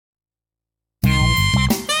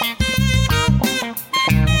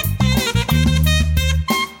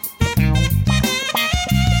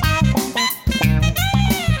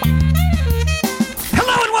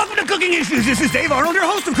listeners, this is Dave Arnold, your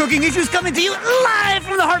host of Cooking Issues, coming to you live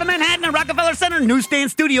from the heart of Manhattan and Rockefeller Center Newsstand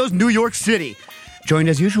Studios, New York City. Joined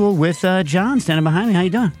as usual with John standing behind me. How you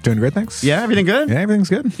doing? Doing great, thanks. Yeah, everything good? Yeah, everything's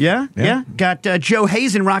good. Yeah. Got Joe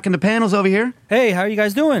Hazen rocking the panels over here. Hey, how are you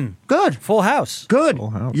guys doing? Good. Full house. Good. Full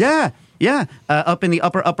house. Yeah. Up in the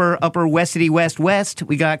upper westity west,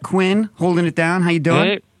 we got Quinn holding it down. How you doing?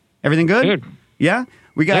 Hey. Everything good? Good. Yeah.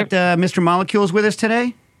 We got Mr. Molecules with us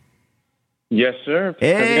today. Yes, sir. How's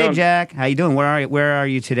it Hey, going? Jack. How you doing? Where are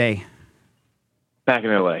you today? Back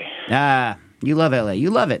in L.A. You love LA.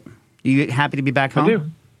 You love it. You happy to be back home? I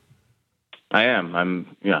do. I am.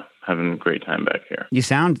 I'm having a great time back here. You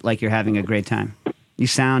sound like you're having a great time. You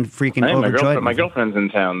sound freaking I am. overjoyed. My girlfriend's in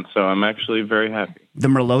town, so I'm actually very happy. The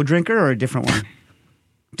Merlot drinker or a different one?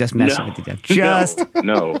 Just messing with you, dude. Just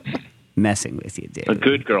No. messing with you, dude. A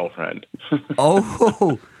good girlfriend.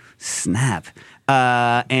 Oh, snap.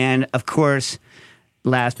 And, of course,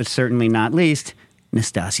 last but certainly not least,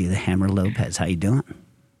 Nastasia the Hammer Lopez. How you doing?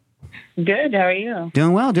 Good. How are you?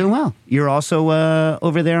 Doing well. You're also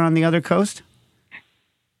over there on the other coast?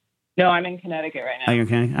 No, I'm in Connecticut right now. Oh, you're in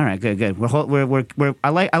Connecticut? All right, good. We're I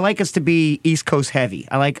like us to be East Coast heavy.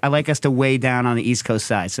 I like us to weigh down on the East Coast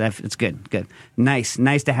side. So it's good. Nice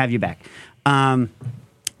to have you back.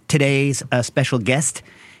 Today's special guest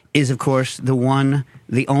is, of course, the one,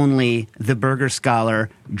 the only, the burger scholar,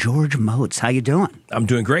 George Motz. How you doing? I'm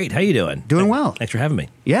doing great. How you doing? Doing well. Thanks for having me.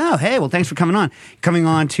 Yeah. Hey. Well, thanks for coming on. Coming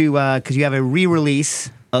on to because you have a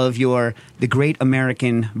re-release of The Great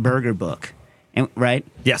American Burger Book, right?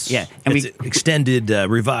 Yes. Yeah. And it's extended,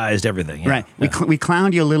 revised, everything. Yeah. Right. Yeah. We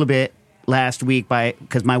clowned you a little bit last week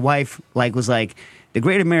because my wife was like The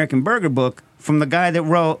Great American Burger Book from the guy that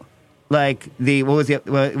wrote what was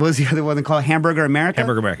the other one called Hamburger America?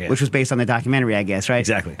 Hamburger America, yeah. Which was based on the documentary, I guess, right?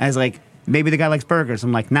 Exactly. I was like, maybe the guy likes burgers.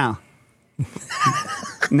 I'm like, no.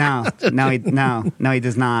 No, he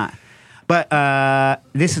does not. But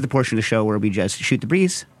this is the portion of the show where we just shoot the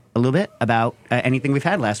breeze a little bit about anything we've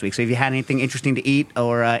had last week. So if you had anything interesting to eat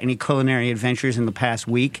or any culinary adventures in the past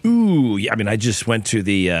week. Ooh, yeah. I mean, I just went to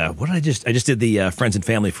the, I just did the Friends and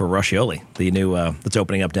Family for Rascioli, the new, that's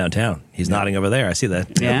opening up downtown. He's nodding over there. I see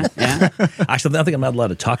that. Yeah. Actually, I think I'm not allowed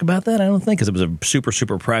to talk about that, I don't think, because it was a super,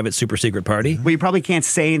 super private, super secret party. Well, you probably can't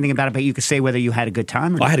say anything about it, but you could say whether you had a good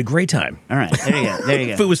time or not. I had a great time. All right. There you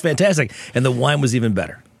go. Food was fantastic, and the wine was even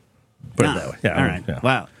better. Put it that way. Yeah, all right. Yeah.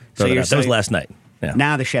 Wow. That was last night. Yeah.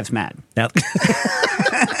 Now the chef's mad. Now,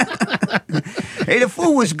 Hey, the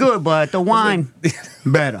food was good, but the wine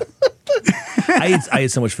better. I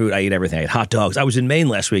ate so much food. I ate everything. I ate hot dogs. I was in Maine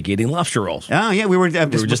last week eating lobster rolls. Oh yeah, we were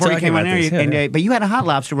just before you talking came on about there. this, But you had a hot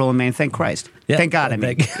lobster roll in Maine. Thank Christ. Yeah. Thank God. I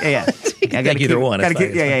mean, yeah. I Thank either one. It's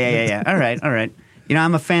fine. Yeah. All right. You know,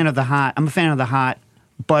 I'm a fan of the hot,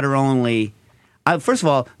 butter only. First of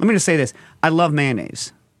all, let me just say this: I love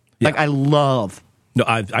mayonnaise. Yeah. Like I love. No,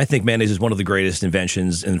 I think mayonnaise is one of the greatest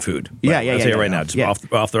inventions in food. Yeah. I'll say it right now, just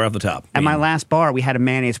off the top. At my last bar, we had a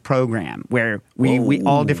mayonnaise program where we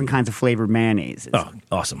all different kinds of flavored mayonnaises. Oh,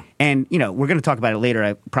 awesome. And, you know, we're going to talk about it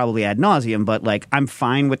later, probably ad nauseum, but, like, I'm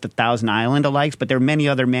fine with the Thousand Island likes, but there are many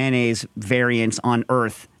other mayonnaise variants on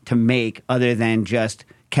Earth to make other than just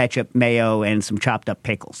ketchup, mayo, and some chopped up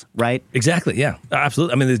pickles, right? Exactly, yeah.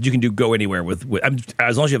 Absolutely. I mean, you can go anywhere with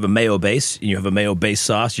as long as you have a mayo base and you have a mayo base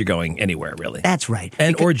sauce, you're going anywhere, really. That's right.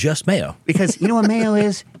 Or just mayo. Because you know what mayo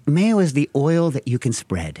is? Mayo is the oil that you can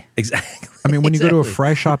spread. Exactly. I mean, when you go to a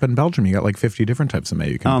fry shop in Belgium, you got like 50 different types of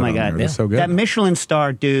mayo you can put on there. Yeah. It's so good. That Michelin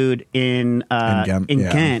star dude in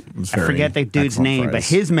Ghent, I forget the dude's name, fries. but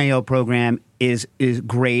his mayo program is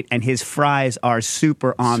great, and his fries are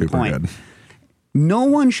super on point. Good. No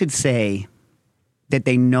one should say that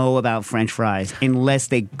they know about French fries unless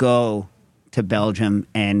they go to Belgium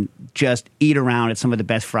and just eat around at some of the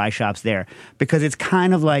best fry shops there. Because it's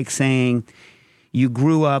kind of like saying you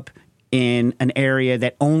grew up in an area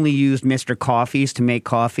that only used Mr. Coffees to make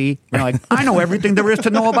coffee. You're like, I know everything there is to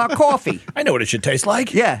know about coffee. I know what it should taste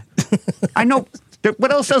like. Yeah. I know.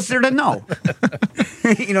 What else is there to know?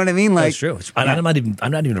 You know what I mean? Like, That's true. I'm not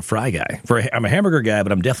even a fry guy. I'm a hamburger guy,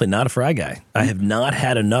 but I'm definitely not a fry guy. I have not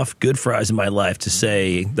had enough good fries in my life to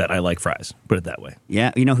say that I like fries. Put it that way.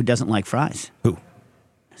 Yeah. You know who doesn't like fries? Who?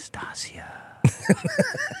 Nastasia.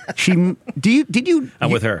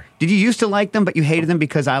 I'm with her. Did you used to like them, but you hated them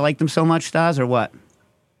because I liked them so much, Stas, or what?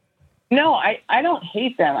 No, I don't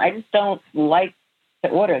hate them. I just don't like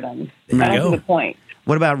to order them. There you That's go. the point.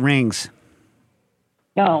 What about rings?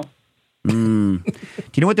 No. Do you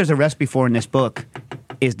know what there's a recipe for in this book?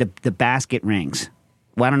 Is the basket rings.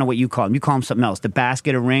 well, I don't know what you call them. You call them something else. The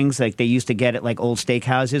basket of rings, like they used to get at like old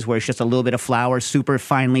steakhouses, where it's just a little bit of flour, super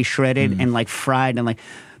finely shredded and like fried and like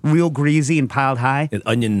real greasy and piled high. An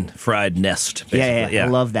onion fried nest, basically. Yeah. I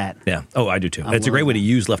love that. Yeah. Oh, I do too. It's a great way to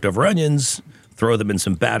use leftover onions. Throw them in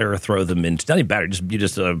some batter. Throw them in not even batter. You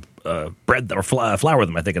just bread or flour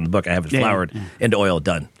them. I think in the book I have it floured into oil.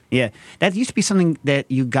 Done. Yeah, that used to be something that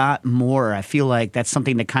you got more. I feel like that's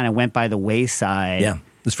something that kind of went by the wayside. Yeah,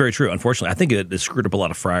 that's very true. Unfortunately, I think it screwed up a lot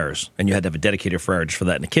of fryers, and you had to have a dedicated fryer just for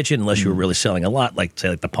that in the kitchen, unless you were really selling a lot, like say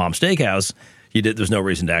like the Palm Steakhouse. There's no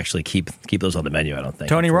reason to actually keep those on the menu. I don't think.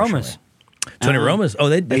 Tony Roma's. Tony Roma's. Oh,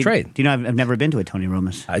 that's right. Do you know I've never been to a Tony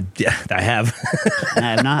Roma's? I have. I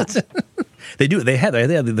have not. They do. They had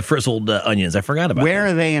the frizzled onions. I forgot about. Where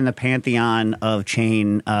are they in the pantheon of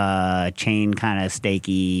chain kind of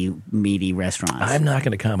steaky, meaty restaurants? I'm not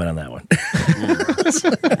going to comment on that one.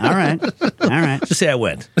 All right. Just say I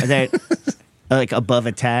went. Are they like above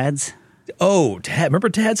a Tad's? Oh, remember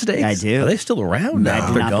Tad Steaks? I do. Are they still around? No, I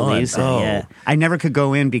do they're not gone. believe so. Yeah, I never could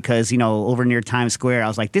go in because over near Times Square, I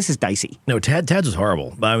was like, this is dicey. No, Tad's was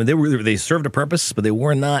horrible. I mean, they served a purpose, but they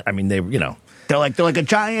were not. I mean, They're like a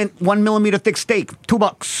giant 1 millimeter thick steak,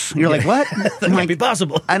 $2. You're like, what? That can't be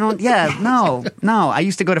possible. I don't. Yeah, no. I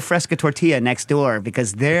used to go to Fresca Tortilla next door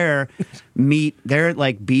because their meat, their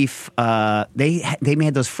like beef. They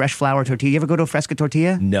made those fresh flour tortillas. You ever go to a Fresca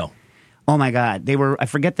Tortilla? No. Oh my God, they were. I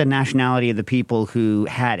forget the nationality of the people who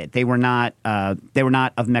had it. They were not. They were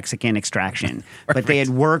not of Mexican extraction, but they had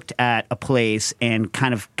worked at a place and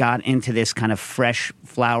kind of got into this kind of fresh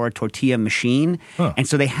flour tortilla machine, and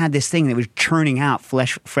so they had this thing that was churning out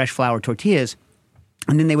fresh flour tortillas.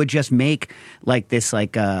 And then they would just make like this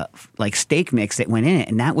like steak mix that went in it,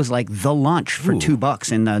 and that was like the lunch for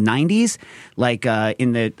 $2 in the 90s. Like I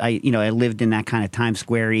lived in that kind of Times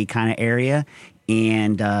Square-y kind of area.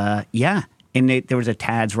 And there was a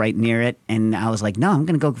Tad's right near it, and I was like, no, I'm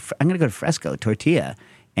gonna go to Fresco Tortilla,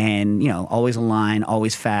 and always a line,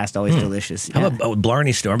 always fast, always delicious. How about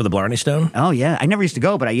Blarney Stone? Remember the Blarney Stone? Oh yeah, I never used to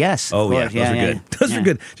go, but yes. Oh yeah, those are good. Those are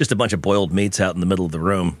good. Just a bunch of boiled meats out in the middle of the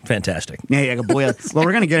room. Fantastic. Yeah, boiled. Well,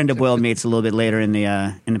 we're gonna get into boiled meats a little bit later in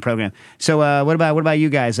the program. So what about you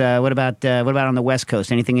guys? What about on the West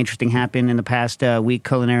Coast? Anything interesting happened in the past week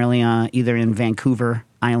culinarily, either in Vancouver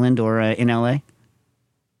Island or in LA?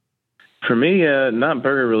 For me, not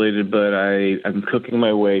burger related, but I'm cooking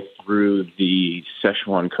my way through the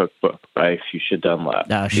Szechuan cookbook by Fuchsia Dunlap.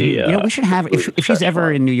 We should have her. If she's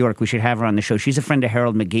ever in New York, we should have her on the show. She's a friend of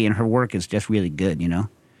Harold McGee, and her work is just really good.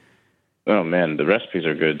 Oh man, the recipes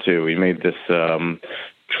are good too. We made this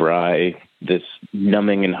this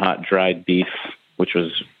numbing and hot dried beef, which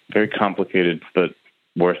was very complicated but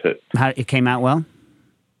worth it. It came out well?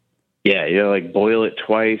 Yeah, you like boil it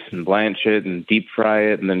twice and blanch it and deep fry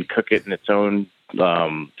it and then cook it in its own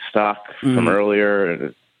stock from earlier.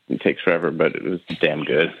 And it takes forever, but it was damn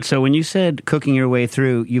good. So when you said cooking your way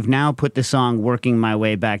through, you've now put the song Working My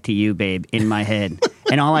Way Back to You, Babe, in my head.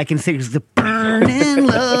 And all I can think is the burning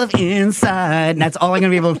love inside. And that's all I'm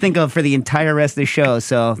going to be able to think of for the entire rest of the show.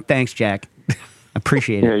 So thanks, Jack.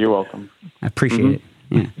 Appreciate it. Yeah, you're welcome. I appreciate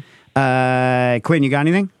it. Yeah. Quinn, you got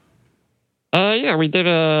anything? Yeah, we did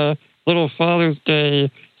a little Father's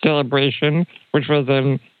Day celebration, which was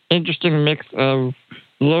an interesting mix of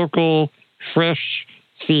local, fresh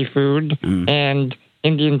seafood and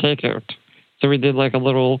Indian takeout. So we did like a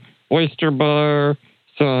little oyster bar,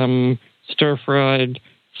 some stir-fried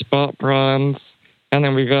spot prawns, and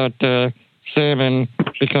then we got salmon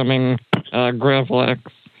becoming gravlax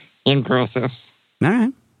in process. All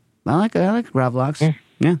right. I like gravlax.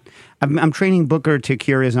 Yeah. I'm training Booker to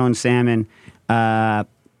cure his own salmon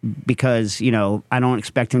because, I don't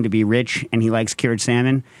expect him to be rich, and he likes cured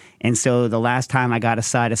salmon. And so the last time I got a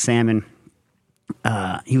side of salmon,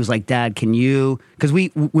 he was like, Dad, can you... Because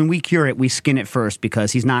when we cure it, we skin it first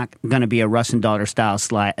because he's not going to be a Russendaughter style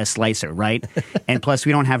slicer, right? And plus,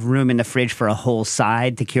 we don't have room in the fridge for a whole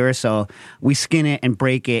side to cure, so we skin it and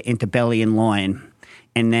break it into belly and loin.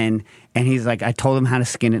 And he's like, I told him how to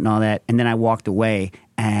skin it and all that, and then I walked away,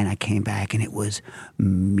 and I came back, and it was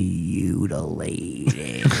mutilated.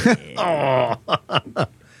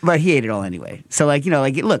 But he ate it all anyway. So,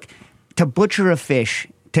 look, to butcher a fish...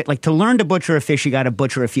 To learn to butcher a fish, you got to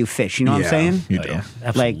butcher a few fish. You know what I'm saying? You do. Yeah,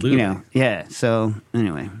 absolutely. Yeah. So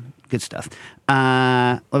anyway, good stuff.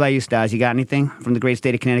 What about you, Stas? You got anything from the great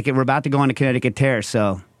state of Connecticut? We're about to go on a Connecticut tear,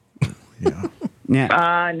 so.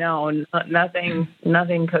 Yeah. No,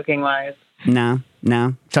 nothing cooking wise. No.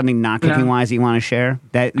 Something not cooking wise that you want to share?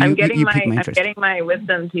 I'm getting my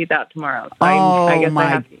wisdom teeth out tomorrow. So I guess my I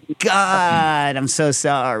have to God! I'm so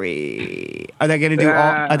sorry. Are they going to do all?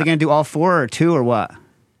 Are they going to do all 4 or 2 or what?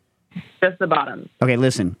 Just the bottom. Okay,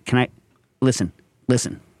 listen. Can I listen?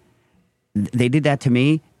 They did that to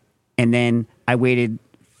me, and then I waited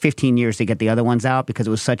 15 years to get the other ones out because it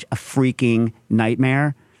was such a freaking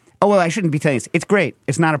nightmare. Oh, well, I shouldn't be telling you this. It's great.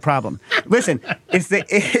 It's not a problem. Listen,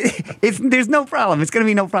 there's no problem. It's going to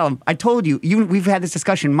be no problem. I told you, we've had this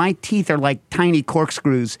discussion. My teeth are like tiny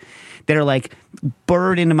corkscrews that are like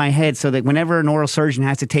burrowed into my head so that whenever an oral surgeon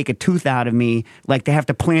has to take a tooth out of me, like they have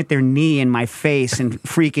to plant their knee in my face and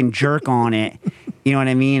freaking jerk on it. You know what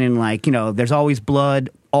I mean? And like, there's always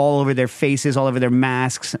blood all over their faces, all over their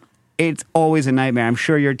masks. It's always a nightmare. I'm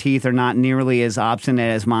sure your teeth are not nearly as obstinate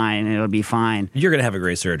as mine, and it'll be fine. You're going to have a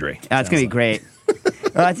great surgery. It's going to be great.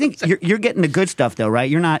 I think you're getting the good stuff, though, right?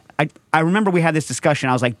 You're not. I remember we had this discussion.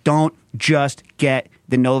 I was like, don't just get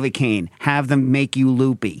the Novocaine. Have them make you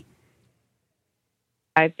loopy.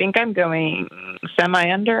 I think I'm going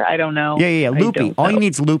semi-under. I don't know. Yeah. Loopy. All you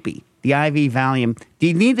need is loopy. The IV Valium.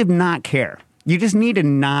 You need to not care. You just need to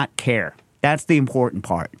not care. That's the important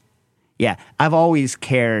part. Yeah, I've always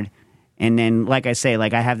cared. And then, like I say,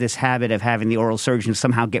 like I have this habit of having the oral surgeon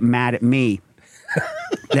somehow get mad at me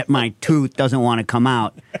that my tooth doesn't want to come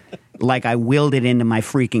out, like I willed it into my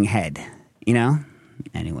freaking head,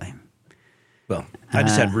 Anyway. Well, I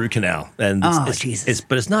just had root canal, and Jesus!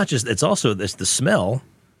 But it's not just. It's also the smell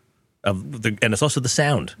and it's also the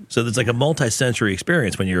sound. So there's like a multi-sensory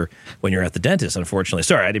experience when you're at the dentist. Unfortunately,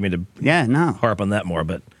 sorry, I didn't mean to harp on that more,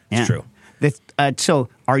 but it's true. So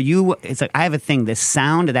are you, it's like, I have a thing, the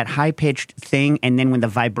sound of that high-pitched thing, and then when the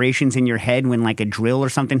vibrations in your head, when like a drill or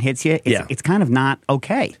something hits you, it's kind of not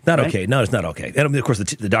okay. Not right? Okay. No, it's not okay. And of course,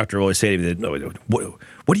 the doctor always say to me,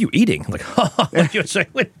 what are you eating? I'm like,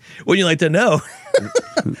 what would you like to know?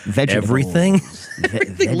 Vegetables. Everything.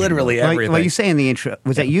 Literally everything. Well, you say in the intro,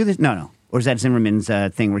 was that you? No. Or is that Zimmerman's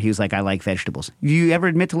thing where he was like, I like vegetables? Do you ever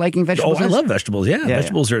admit to liking vegetables? Oh, I love vegetables, yeah.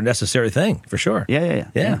 Vegetables are a necessary thing, for sure. Yeah.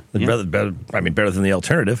 Better than the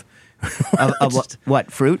alternative.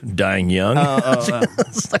 What, fruit? Dying young.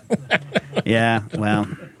 Yeah, well,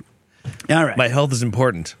 all right. My health is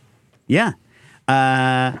important. Yeah.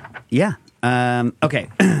 Okay,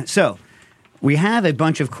 so we have a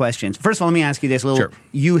bunch of questions. First of all, let me ask you this little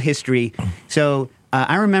you history. So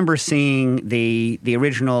I remember seeing the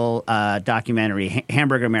original documentary,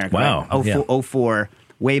 Hamburger America, wow. right? 04,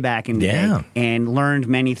 way back in the day, and learned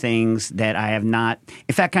many things that I have not.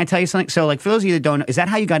 In fact, can I tell you something? So, like, for those of you that don't know, is that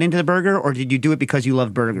how you got into the burger, or did you do it because you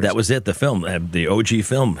love burgers? That was it. The film, the OG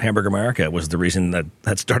film, Hamburger America, was the reason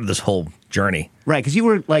that started this whole journey. Right, because you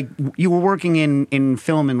were working in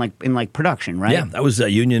film and like production, right? Yeah, I was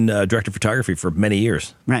a union director of photography for many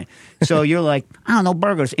years. Right. So you're like, I don't know,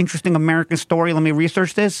 burgers, interesting American story. Let me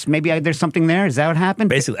research this. Maybe there's something there. Is that what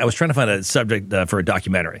happened? Basically, I was trying to find a subject for a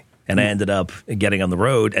documentary. And I ended up getting on the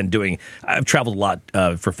road and I've traveled a lot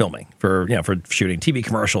for filming, for shooting TV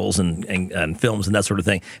commercials and films and that sort of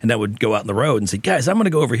thing. And I would go out on the road and say, guys, I'm going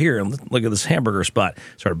to go over here and look at this hamburger spot.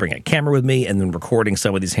 Started bringing a camera with me and then recording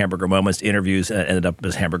some of these hamburger moments, interviews, and ended up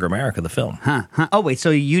as Hamburger America, the film. Huh. Oh, wait, so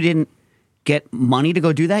you didn't get money to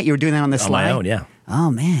go do that? You were doing that on the slide? On my own, yeah. Oh,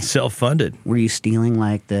 man. Self-funded. Were you stealing,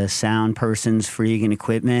 like, the sound person's freaking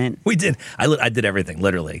equipment? We did. I did everything,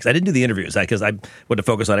 literally. Because I didn't do the interviews, because I wanted to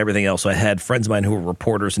focus on everything else. So I had friends of mine who were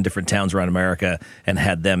reporters in different towns around America and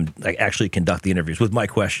had them actually conduct the interviews with my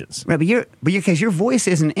questions. Right, because your voice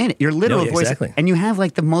isn't in it. Your literal voice. Exactly. And you have,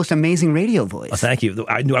 like, the most amazing radio voice. Oh, thank you.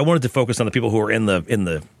 I wanted to focus on the people who were in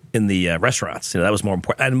the restaurants. That was more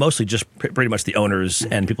important, and mostly just pretty much the owners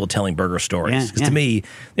and people telling burger stories. Because to me,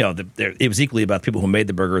 it was equally about people who made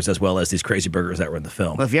the burgers as well as these crazy burgers that were in the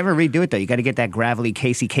film. Well, if you ever redo it, though, you got to get that gravelly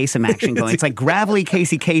Casey Kasem action going. It's like gravelly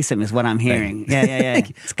Casey Kasem is what I'm hearing. Yeah.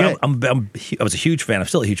 It's good. I was a huge fan. I'm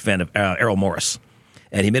still a huge fan of Errol Morris,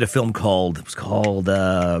 and he made a film called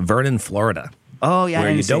Vernon, Florida. Oh, yeah.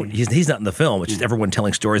 Where he's not in the film. It's just everyone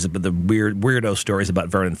telling stories about the weirdo stories about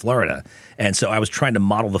Vernon, Florida. And so I was trying to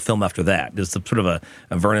model the film after that. It's sort of a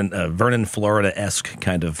Vernon, Florida-esque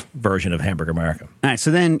kind of version of Hamburger America. All right, so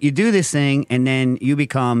then you do this thing, and then you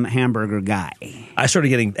become Hamburger Guy. I started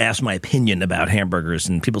getting asked my opinion about hamburgers,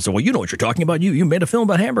 and people said, well, you know what you're talking about. You made a film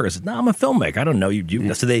about hamburgers. I said, no, I'm a filmmaker. I don't know.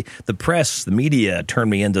 So the press, the media turned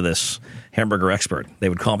me into this hamburger expert. They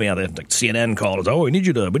would call me out. Like CNN called us. Oh, we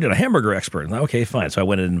need a hamburger expert. And okay, fine. So I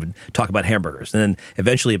went in and would talk about hamburgers. And then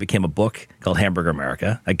eventually it became a book called Hamburger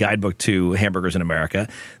America, a guidebook to hamburgers in America.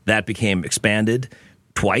 That became expanded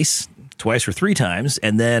twice or three times.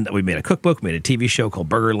 And then we made a cookbook, made a TV show called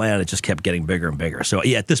Burgerland. It just kept getting bigger and bigger. So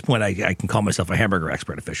yeah, at this point I can call myself a hamburger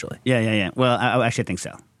expert officially. Yeah. Well, I actually think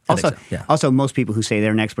so. Also, most people who say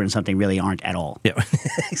they're an expert in something really aren't at all. Yeah,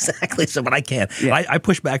 exactly. So, but I can't. Yeah. I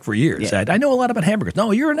pushed back for years. Yeah. I know a lot about hamburgers.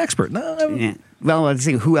 No, you're an expert. No, Yeah. Well, let's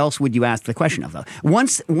see. Who else would you ask the question of, though?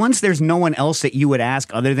 Once there's no one else that you would ask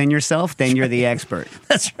other than yourself, then you're the expert.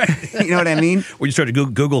 That's right. You know what I mean? When you start to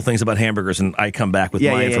Google things about hamburgers, and I come back with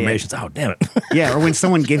my information. Oh, damn it. Yeah, or when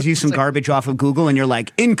someone gives you some garbage off of Google and you're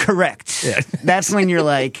like, incorrect. Yeah. That's when you're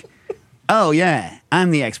like, oh, yeah, I'm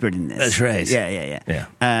the expert in this. That's right.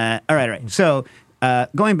 Yeah. All right. So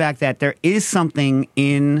going back that there is something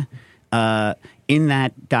in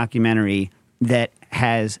that documentary that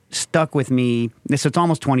has stuck with me. So it's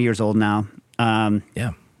almost 20 years old now.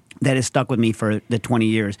 Yeah. That has stuck with me for the 20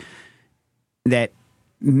 years that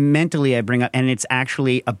mentally I bring up, and it's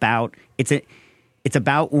actually about, it's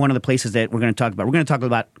about one of the places that we're going to talk about. We're going to talk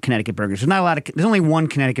about Connecticut burgers. There's only one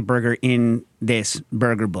Connecticut burger in this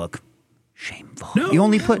burger book. Shameful. No, you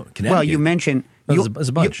only put, well, you mentioned. There's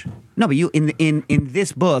a bunch. No, but you in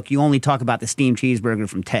this book you only talk about the steamed cheeseburger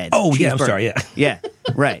from Ted's. Oh, yeah, I'm sorry, yeah. Yeah,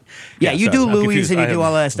 right. Yeah, you sorry, do I'm Louis confused. and you do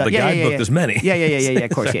all that stuff. The guidebook, there's many. Yeah,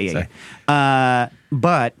 of course, Sorry.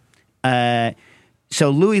 So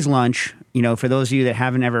Louis' Lunch, for those of you that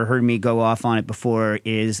haven't ever heard me go off on it before,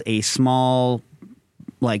 is a small,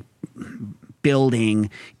 building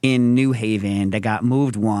in New Haven that got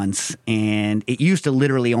moved once, and it used to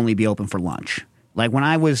literally only be open for lunch. Like when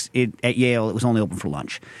I was at Yale, it was only open for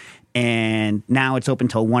lunch. And now it's open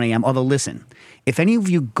till 1 a.m. Although, listen, if any of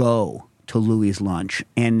you go to Louis' Lunch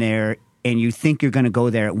and you think you're going to go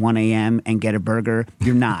there at 1 a.m. and get a burger,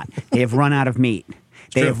 you're not. They have run out of meat.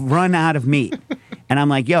 They have run out of meat. And I'm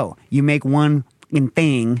like, yo, you make one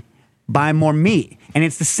thing, buy more meat. And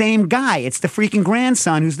it's the same guy. It's the freaking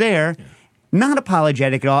grandson who's there, not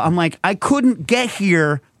apologetic at all. I'm like, I couldn't get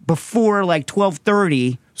here before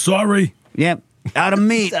 12:30. Sorry. Yep. Out of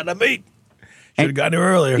meat. Out of meat. Should have gotten here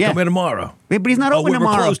earlier. Yeah. Come in tomorrow. Yeah, but he's not open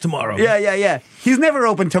tomorrow. We're closed tomorrow. Yeah. He's never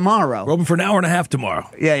open tomorrow. We're open for an hour and a half tomorrow.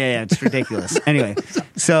 Yeah. It's ridiculous. Anyway,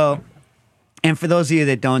 so, and for those of you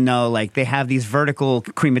that don't know, they have these vertical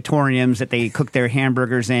crematoriums that they cook their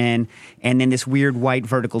hamburgers in, and then this weird white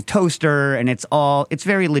vertical toaster, and it's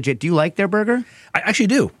very legit. Do you like their burger? I actually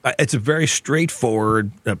do. It's a very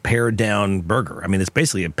straightforward, pared down burger. I mean, it's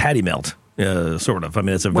basically a patty melt. Sort of. I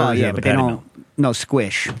mean, it's a version of a but patty they melt. No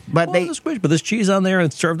squish. But There's squish, but there's cheese on there and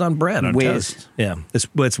it's served on bread on whiz. toast. Yeah,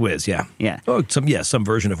 it's whiz. Yeah. Oh, some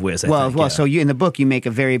version of whiz. I think, yeah. So you in the book you make a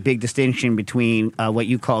very big distinction between what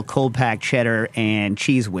you call cold packed cheddar and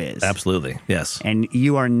cheese whiz. Absolutely, yes. And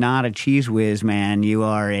you are not a cheese whiz man. You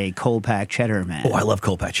are a cold packed cheddar man. Oh, I love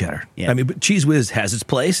cold packed cheddar. Yeah. I mean, but cheese whiz has its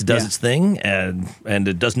place. It does its thing, and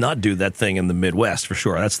it does not do that thing in the Midwest for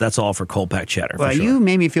sure. That's all for cold packed cheddar. Well, for sure. you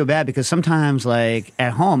made me feel bad because sometimes,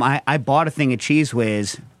 at home, I bought a thing of cheese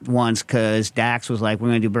whiz once because Dax was like, "We're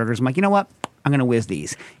going to do burgers." I'm like, you know what? I'm going to whiz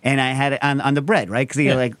these, and I had it on the bread, right?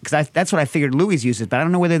 Because that's what I figured Louis uses, but I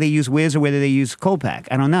don't know whether they use whiz or whether they use cold pack.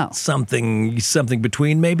 I don't know. Something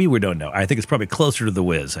between maybe, we don't know. I think it's probably closer to the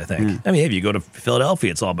whiz. I think. I mean, if you go to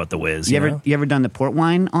Philadelphia, it's all about the whiz. You ever done the port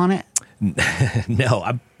wine on it?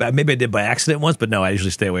 No, maybe I did by accident once, but no, I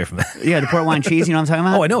usually stay away from that. Yeah, the port wine cheese, you know what I'm talking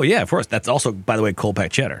about? Oh, I know, yeah, of course. That's also, by the way, cold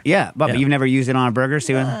packed cheddar. Yeah, but you've never used it on a burger,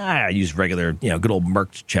 Steven? I use regular, good old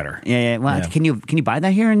Merck's cheddar. Yeah. Well, can you buy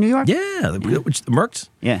that here in New York? Yeah, the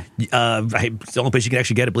Merck's. Yeah. It's the only place you can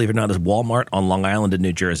actually get it, believe it or not, is Walmart on Long Island in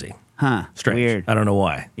New Jersey. Huh. Strange. Weird. I don't know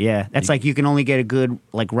why. Yeah, that's like you can only get a good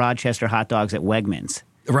Rochester hot dogs at Wegmans.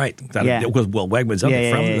 Right. Yeah. Well, Wegmans.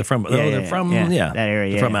 They're from that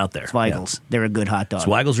area. They're from out there. Zweigels. Yeah. They're a good hot dog.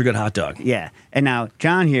 Zweigels are a good hot dog. Yeah. And now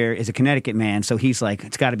John here is a Connecticut man, so he's like,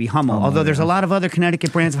 it's got to be Hummel. Although there's a lot of other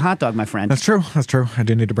Connecticut brands of hot dog, my friend. That's true. I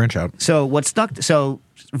do need to branch out. So what stuck? So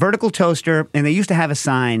vertical toaster, and they used to have a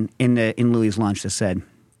sign in Louis' Lunch that said,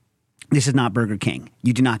 "This is not Burger King.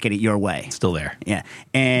 You do not get it your way." Still there. Yeah.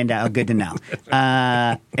 And good to know.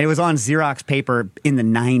 It was on Xerox paper in the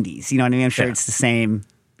 90s. You know what I mean? I'm sure it's the same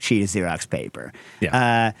sheet of Xerox paper.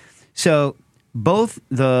 Yeah. So both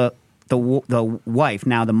the wife,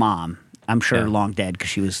 now the mom, I'm sure long dead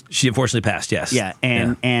because she unfortunately passed, yes. Yeah.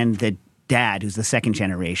 And the dad, who's the second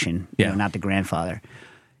generation, not the grandfather,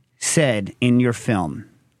 said in your film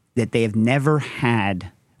that they have never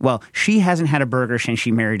had... Well, she hasn't had a burger since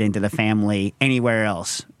she married into the family anywhere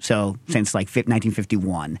else. So since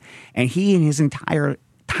 1951, and he in his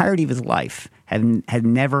entirety of his life had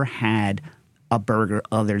never had a burger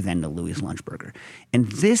other than the Louis' Lunch burger. And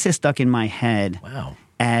this is stuck in my head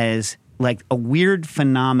as a weird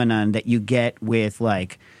phenomenon that you get with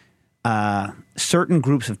certain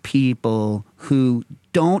groups of people who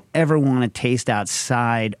don't ever want to taste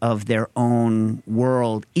outside of their own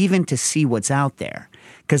world, even to see what's out there.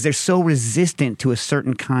 because they're so resistant to a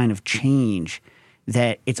certain kind of change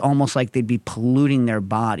that it's almost like they'd be polluting their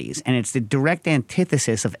bodies. And it's the direct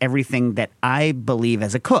antithesis of everything that I believe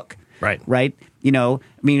as a cook. Right. Right? You know,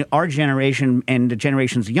 I mean, our generation and the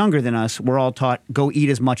generations younger than us, we're all taught go eat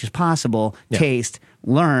as much as possible, taste,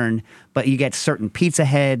 learn. But you get certain pizza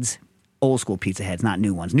heads, old school pizza heads, not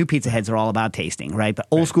new ones. New pizza heads are all about tasting, right? But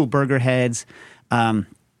old school burger heads, they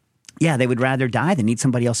would rather die than eat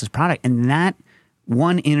somebody else's product. And that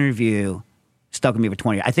one interview stuck with me for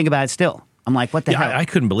 20 years. I think about it still. I'm like, what the hell? I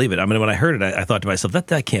couldn't believe it. I mean, when I heard it, I thought to myself,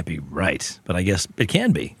 that can't be right. But I guess it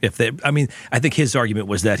can be. I think his argument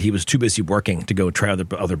was that he was too busy working to go try other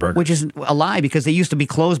burgers. Which is a lie, because they used to be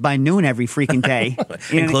closed by noon every freaking day.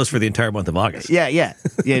 And closed for the entire month of August. Yeah,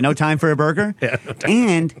 no time for a burger? Yeah, no time.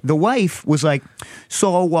 And the wife was like,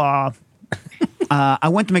 so I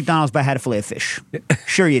went to McDonald's, but I had a filet of fish.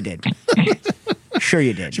 Sure you did. Sure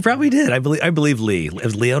you did. She probably did. I believe Lee. It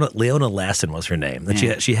was Leona Lassen was her name.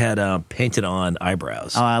 And she had painted on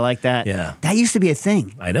eyebrows. Oh, I like that. Yeah. That used to be a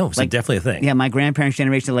thing. I know. It's definitely a thing. Yeah, my grandparents'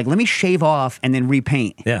 generation, like, let me shave off and then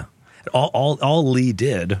repaint. Yeah. All Lee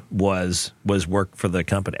did was work for the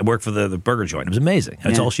company, work for the burger joint. It was amazing.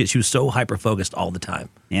 That's all she was so hyper focused all the time.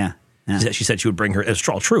 Yeah. She said she would bring it's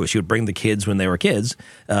all true. She would bring the kids when they were kids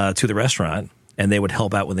to the restaurant, and they would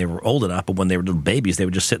help out when they were old enough. But when they were little babies, they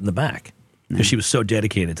would just sit in the back. Because she was so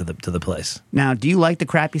dedicated to the place. Now, do you like the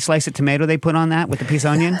crappy slice of tomato they put on that with the piece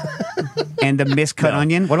of onion and the miscut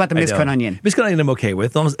onion? What about the miscut onion? Miscut onion I'm okay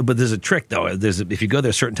with, but there's a trick though. If you go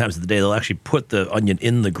there certain times of the day, they'll actually put the onion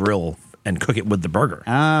in the grill and cook it with the burger.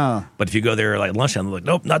 Oh. But if you go there like lunchtime, they're like,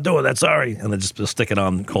 nope, not doing that, sorry. And then just stick it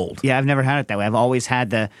on cold. Yeah, I've never had it that way. I've always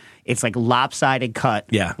had it's like lopsided cut.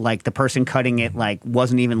 Yeah. Like the person cutting it like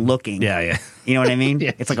wasn't even looking. Yeah. You know what I mean?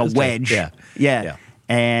 Yeah, it's like a wedge. Yeah.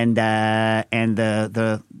 And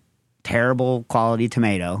the terrible quality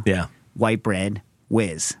tomato. Yeah. White bread,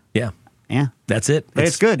 whiz. Yeah. Yeah. That's it. But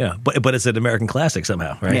it's good. Yeah. But it's an American classic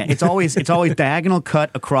somehow, right? Yeah. It's always diagonal cut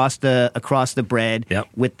across the bread. Yep.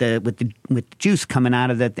 with the juice coming out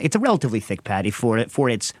of the. It's a relatively thick patty for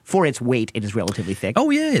its weight. It is relatively thick. Oh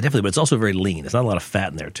yeah, definitely. But it's also very lean. There's not a lot of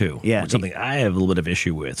fat in there too. Yeah. Which is something I have a little bit of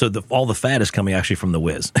issue with. So all the fat is coming actually from the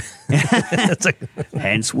whiz. It's like,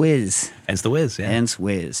 Hence whiz. Hence the whiz. Yeah. Hence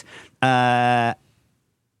whiz. All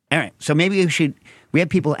right. So maybe we have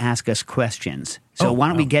people ask us questions. So why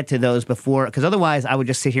don't we get to those before? Because otherwise, I would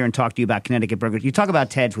just sit here and talk to you about Connecticut burgers. You talk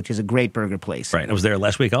about Ted's, which is a great burger place. Right. I was there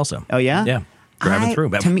last week also. Oh, yeah? Yeah. Driving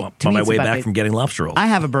through. On my way back from getting lobster rolls. I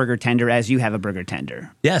have a burger tender as you have a burger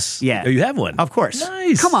tender. Yes. Yeah. Oh, you have one? Of course.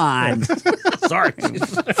 Nice. Come on. Sorry.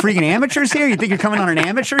 Freaking amateurs here? You think you're coming on an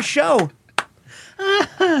amateur show?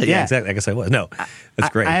 Yeah, exactly. I guess I was. No,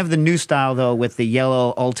 that's great. I have the new style, though, with the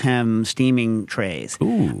yellow Ultem steaming trays.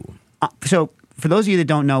 Ooh. So for those of you that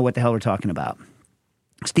don't know what the hell we're talking about,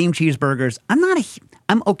 steamed cheeseburgers,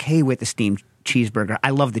 I'm okay with the steamed cheeseburger.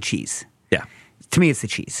 I love the cheese. Yeah. To me, it's the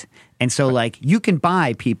cheese. And so, like, you can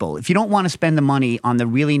buy people, if you don't want to spend the money on the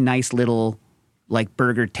really nice little, like,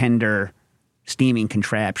 burger tender steaming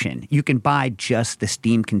contraption, you can buy just the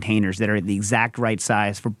steam containers that are the exact right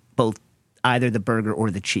size for both either the burger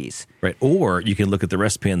or the cheese. Right. Or you can look at the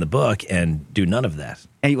recipe in the book and do none of that.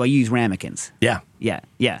 And you use ramekins. Yeah.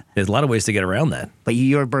 Yeah. There's a lot of ways to get around that. But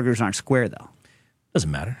your burgers aren't square, though. Doesn't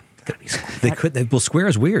matter. They could. Well, square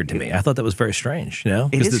is weird to me. I thought that was very strange. You know,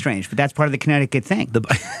 it is strange, but that's part of the Connecticut thing.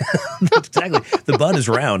 Exactly. The bun is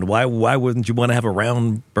round. Why wouldn't you want to have a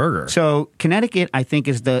round burger? So Connecticut, I think,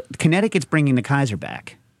 Connecticut's bringing the Kaiser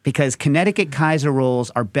back because Connecticut Kaiser rolls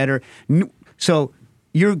are better. So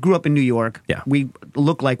you grew up in New York. Yeah. We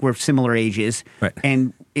look like we're similar ages. Right.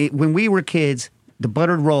 And when we were kids, the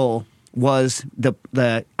buttered roll was the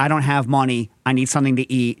I don't have money. I need something to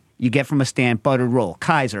eat. You get from a stand, buttered roll.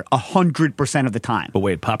 Kaiser, 100% of the time. But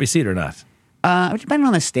wait, poppy seed or not? Depending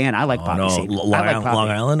on the stand, I like poppy seed.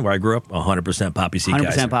 Long Island, where I grew up, 100% poppy seed. 100%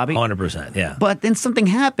 Kaiser. poppy? 100%, yeah. But then something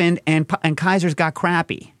happened, and Kaiser's got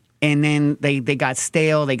crappy. And then they got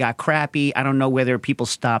stale, they got crappy. I don't know whether people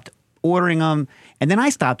stopped ordering them. And then I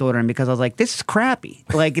stopped ordering because I was like, this is crappy.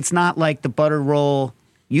 Like, it's not like the buttered roll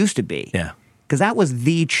used to be. Yeah. Because that was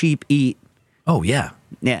the cheap eat. Oh, yeah.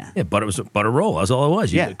 Yeah. Yeah, but it was a butter roll. That's all it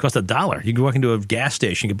was. Yeah. It cost $1. You could walk into a gas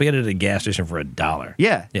station. You could get it at a gas station for $1.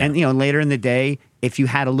 Yeah. And, later in the day, if you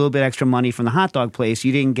had a little bit extra money from the hot dog place,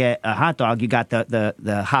 you didn't get a hot dog. You got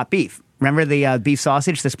the hot beef. Remember the beef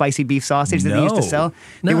sausage, the spicy beef sausage that they used to sell?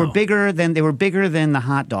 They were bigger than the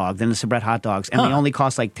hot dog, than the Sabrett hot dogs, and they only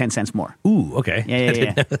cost like 10 cents more. Ooh, okay.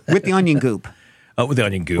 Yeah. With the onion goop. Oh, with the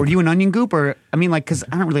onion goop. Were you an onion goop? Or, because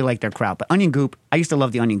I don't really like their kraut, but onion goop, I used to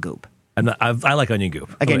love the onion goop. I like onion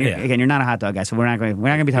goop. Again, you're not a hot dog guy, so we're not going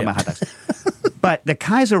to be talking about hot dogs. But the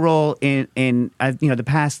Kaiser roll in the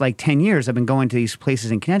past like 10 years, I've been going to these places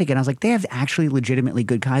in Connecticut. And I was like, they have actually legitimately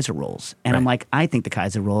good Kaiser rolls, and I'm like, I think the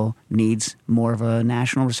Kaiser roll needs more of a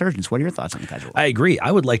national resurgence. What are your thoughts on the Kaiser roll? I agree.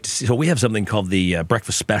 I would like to see. So we have something called the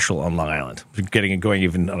breakfast special on Long Island. We're going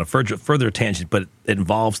even on a further tangent, but it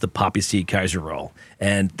involves the poppy seed Kaiser roll,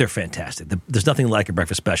 and they're fantastic. There's nothing like a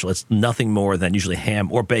breakfast special. It's nothing more than usually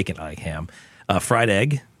ham or bacon. I like ham, fried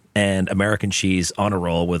egg, and American cheese on a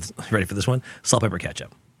roll with, ready for this one, salt, pepper,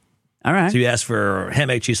 ketchup. All right. So you ask for ham,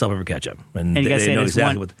 egg, cheese, salt, pepper, ketchup. And you guys say know there's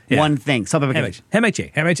exactly one thing. Salt, pepper, ketchup. Ham, egg,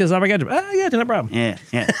 cheese, salt, pepper, ketchup. Yeah, no problem.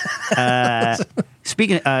 Yeah.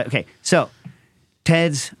 Speaking of, okay, so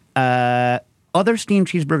Ted's, other steamed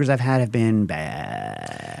cheeseburgers I've had have been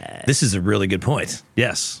bad. This is a really good point.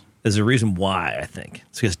 Yes. There's a reason why, I think.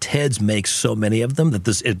 It's because Ted's makes so many of them that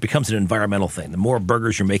it becomes an environmental thing. The more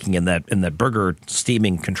burgers you're making in that burger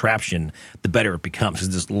steaming contraption, the better it becomes. Because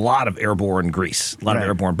there's a lot of airborne grease, a lot of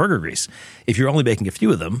airborne burger grease. If you're only making a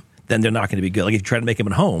few of them, then they're not going to be good. Like if you try to make them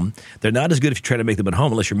at home, they're not as good if you try to make them at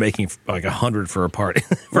home unless you're making like 100 for a party.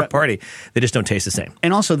 A party, they just don't taste the same.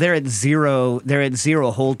 And also, they're at zero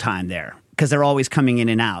hold time there, because they're always coming in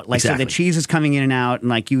and out. Like exactly. So the cheese is coming in and out, and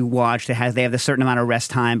like you watch, they have a certain amount of rest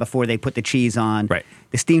time before they put the cheese on. Right.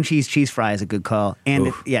 The steamed cheese fry is a good call.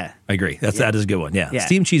 And I agree. That is a good one. Yeah.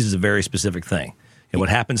 Steamed cheese is a very specific thing. And what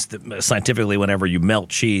happens scientifically whenever you melt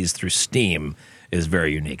cheese through steam is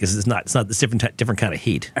very unique. It's not this different kind of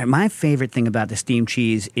heat. All right, my favorite thing about the steamed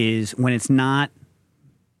cheese is when it's not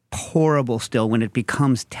pourable still, when it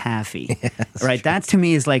becomes taffy. Right? That to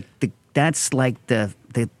me is like the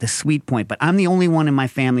sweet point, but I'm the only one in my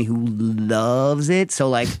family who loves it, so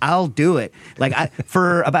like I'll do it. Like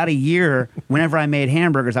for about a year, whenever I made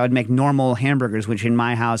hamburgers, I would make normal hamburgers, which in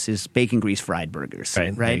my house is bacon grease fried burgers.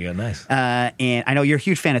 Right. There you go. Nice. And I know you're a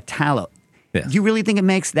huge fan of tallow. Yeah. Do you really think it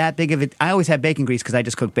makes that big of it? I always have bacon grease because I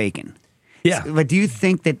just cook bacon. Yeah. But do you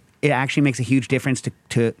think that it actually makes a huge difference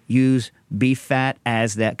to use beef fat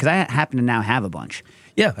as that? Because I happen to now have a bunch.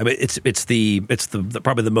 Yeah, I mean it's the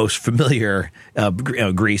probably the most familiar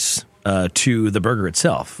grease to the burger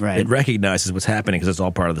itself. Right. It recognizes what's happening because it's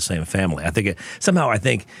all part of the same family. I think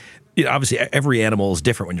obviously every animal is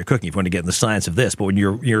different when you're cooking. If you want to get in the science of this, but when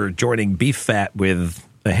you're joining beef fat with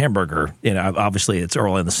a hamburger, obviously it's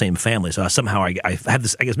all in the same family. So somehow I have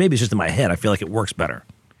this. I guess maybe it's just in my head. I feel like it works better.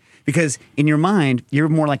 Because in your mind, you're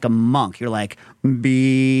more like a monk. You're like,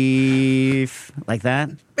 beef, like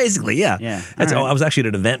that? Basically, yeah. Right. I was actually at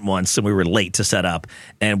an event once, and we were late to set up,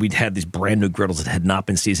 and we'd had these brand new griddles that had not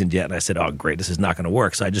been seasoned yet, and I said, oh, great, this is not going to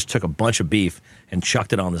work. So I just took a bunch of beef and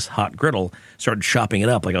chucked it on this hot griddle, started chopping it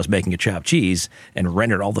up like I was making a chopped cheese, and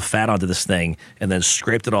rendered all the fat onto this thing, and then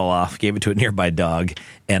scraped it all off, gave it to a nearby dog,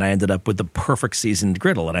 and I ended up with the perfect seasoned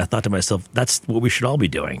griddle. And I thought to myself, that's what we should all be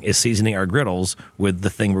doing, is seasoning our griddles with the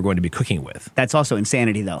thing we're going to be cooking with. That's also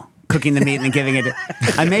insanity, though. Cooking the meat and then giving it.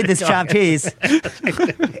 I made this chopped cheese.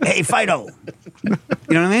 Hey, Fido. You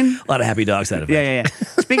know what I mean? A lot of happy dogs out of it. Yeah.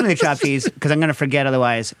 Speaking of the chopped cheese, because I'm going to forget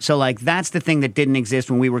otherwise. So, like, that's the thing that didn't exist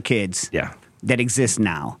when we were kids. Yeah. That exists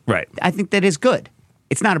now. Right. I think that is good.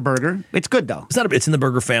 It's not a burger. It's good, though. It's in the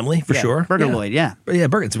burger family, for sure. Burgerloid, yeah. Yeah,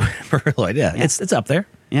 Burgerloid, yeah. It's up there.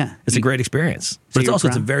 Yeah. It's a great experience. But it's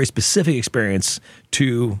a very specific experience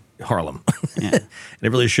to Harlem. Yeah. And it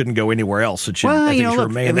really shouldn't go anywhere else. It should,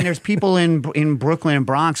 remain. I mean, there's people in Brooklyn and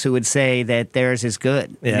Bronx who would say that theirs is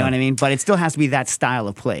good. Yeah. You know what I mean? But it still has to be that style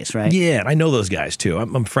of place, right? Yeah, and I know those guys too.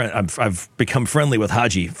 I've become friendly with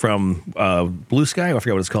Haji from Blue Sky. I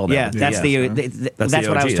forget what it's called. Yeah, that's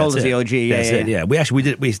what I was told is the OG. Yeah.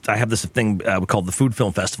 I have this thing called the Food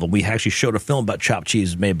Film Festival. We actually showed a film about chopped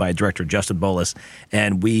cheese made by director Justin Bolas,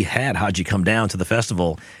 and we had Haji come down to the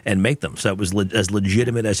festival and make them. So it was as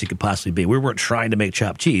legitimate as you could possibly be. We weren't trying to make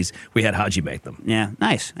chopped cheese. We had Haji make them. Yeah,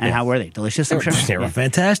 nice. And how were they? Delicious, I'm sure? They were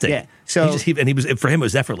fantastic. Yeah. So for him it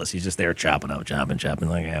was effortless. He's just there chopping, like,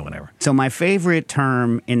 yeah, whatever. So my favorite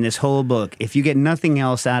term in this whole book, if you get nothing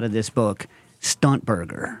else out of this book, stunt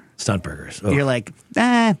burger. Stunt burgers. Oh. You're like,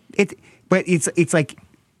 but it's like,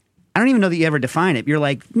 I don't even know that you ever define it. You're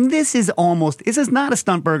like, this is not a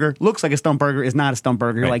stunt burger. Looks like a stunt burger, is not a stunt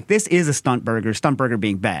burger. You're like, this is a stunt burger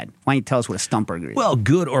being bad. Why don't you tell us what a stunt burger is? Well,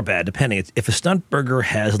 good or bad, depending. If a stunt burger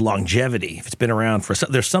has longevity, if it's been around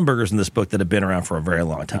there's some burgers in this book that have been around for a very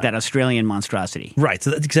long time. Like that Australian monstrosity. Right,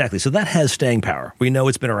 exactly. So that has staying power. We know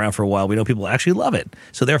it's been around for a while. We know people actually love it.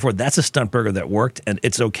 So therefore, that's a stunt burger that worked, and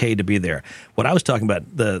it's okay to be there. What I was talking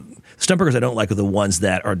about, the stunt burgers I don't like are the ones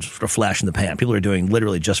that are sort of flash in the pan. People are doing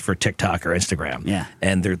literally just for TikTok or Instagram. Yeah.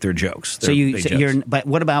 And they're jokes. So They're big jokes. but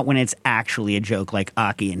what about when it's actually a joke, like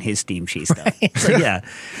Aki and his steamed cheese stuff? So, yeah.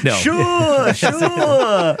 No. Sure.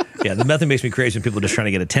 Yeah, the method makes me crazy when people are just trying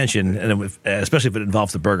to get attention, and especially if it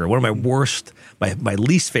involves the burger. One of my worst, my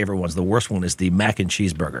least favorite ones, the worst one is the mac and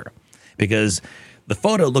cheese burger, because the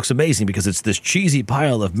photo looks amazing because it's this cheesy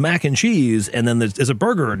pile of mac and cheese, and then there's a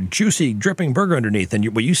burger, a juicy, dripping burger underneath.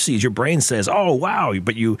 And what you see is your brain says, "Oh, wow!"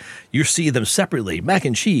 But you see them separately, mac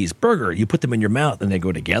and cheese, burger. You put them in your mouth, and they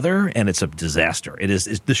go together, and it's a disaster.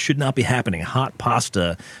 This should not be happening. Hot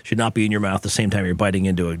pasta should not be in your mouth at the same time you're biting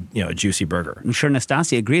into a juicy burger. I'm sure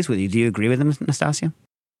Nastasia agrees with you. Do you agree with him, Nastasia?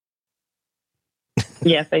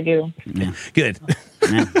 Yes, I do. Yeah. Good.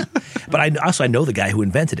 Yeah. But I know the guy who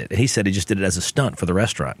invented it, and he said he just did it as a stunt for the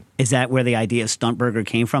restaurant. Is that where the idea of stunt burger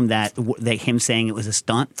came from? That him saying it was a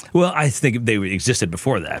stunt? Well, I think they existed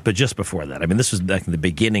before that, but just before that. I mean, this was back in the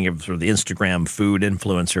beginning of sort of the Instagram food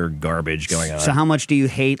influencer garbage going on. So how much do you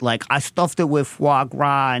hate, like, I stuffed it with foie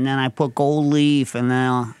gras and then I put gold leaf and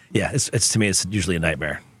then... Yeah, it's to me, it's usually a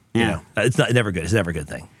nightmare. Yeah. You know? It's never good. It's never a good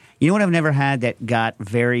thing. You know what I've never had that got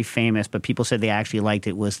very famous, but people said they actually liked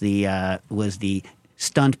it, was the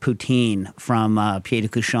stunt poutine from Pied de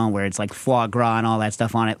Cochon, where it's like foie gras and all that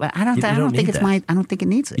stuff on it. But I don't think it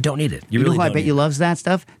needs it. You don't need it. You really know who I don't bet need you it. loves that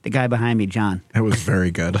stuff? The guy behind me, John. It was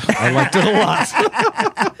very good. I liked it a lot.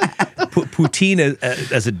 Poutine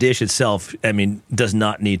as a dish itself, I mean, does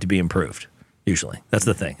not need to be improved. Usually, that's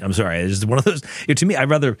the thing. I'm sorry. It's just one of those. To me,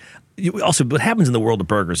 I'd rather. Also, what happens in the world of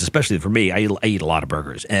burgers, especially for me, I eat a lot of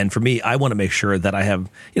burgers, and for me, I want to make sure that I have.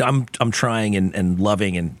 I'm trying and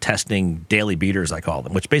loving and testing daily beaters, I call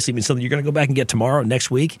them, which basically means something you're going to go back and get tomorrow, next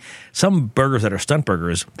week. Some burgers that are stunt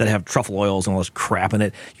burgers that have truffle oils and all this crap in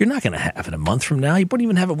it, you're not going to have it a month from now. You wouldn't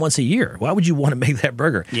even have it once a year. Why would you want to make that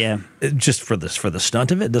burger? Yeah, just for the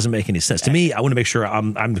stunt of it doesn't make any sense to me. I want to make sure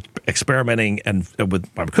I'm experimenting and with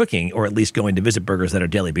my cooking, or at least going to visit burgers that are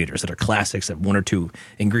daily beaters, that are classics, that have one or two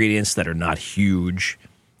ingredients that are not huge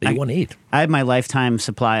that you want to eat. I had my lifetime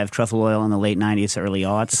supply of truffle oil in the late 90s, early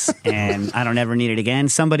aughts, and I don't ever need it again.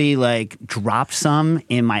 Somebody dropped some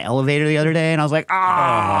in my elevator the other day, and I was like,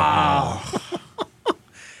 oh.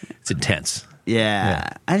 It's intense.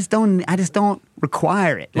 Yeah. I just don't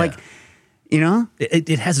require it. Yeah.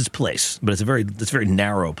 It has its place, but it's a very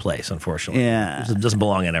narrow place, unfortunately. Yeah. It doesn't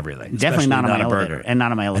belong in everything. Definitely not on my a elevator. burger. And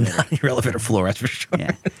not on my elevator. Not on your elevator floor, that's for sure.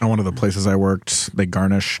 Yeah. At one of the places I worked, they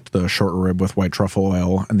garnished the short rib with white truffle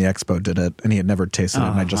oil, and the expo did it, and he had never tasted it,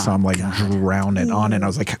 and I just saw him drown it on it, and I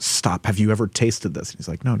was like, stop, have you ever tasted this? And he's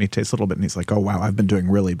like, no, and he tastes a little bit, and he's like, oh, wow, I've been doing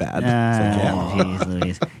really bad. Jeez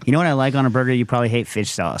Louise. You know what I like on a burger? You probably hate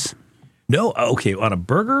fish sauce. No, okay, on a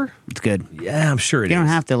burger? It's good. Yeah, I'm sure it is. You don't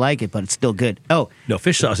have to like it, but it's still good. Oh. No,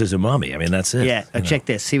 fish sauce is umami. I mean, that's it. Yeah, check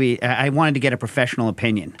this. See, I wanted to get a professional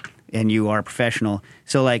opinion, and you are a professional.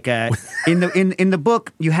 So, in the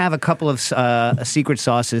book, you have a couple of secret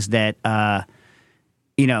sauces that,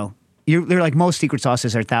 they're like most secret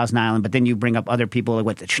sauces are Thousand Island, but then you bring up other people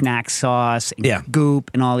like the Schnack sauce, and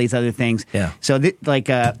Goop, and all these other things. Yeah. So,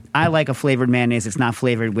 I like a flavored mayonnaise. It's not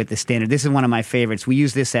flavored with the standard. This is one of my favorites. We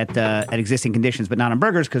use this at existing conditions, but not on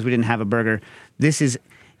burgers because we didn't have a burger. This is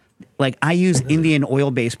I use Indian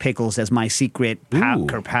oil-based pickles as my secret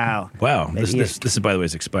pow. Wow. This is, by the way,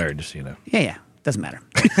 is expired, just so you know. Yeah. Doesn't matter.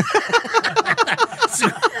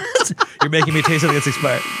 You're making me taste something that's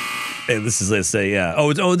expired. Hey, let's say, yeah. No,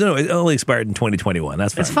 it only expired in 2021.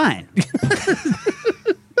 That's fine. It's fine.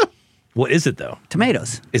 What is it, though?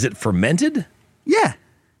 Tomatoes. Is it fermented? Yeah.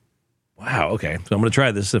 Wow, okay. So I'm going to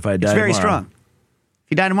try this if I die It's very tomorrow. strong.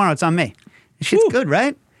 If you die tomorrow, it's on me. This shit's good,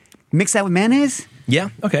 right? Mix that with mayonnaise. Yeah,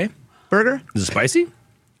 okay. Burger. Is it spicy?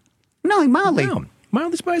 No, mildly. No,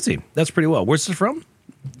 mildly spicy. That's pretty well. Where's this from?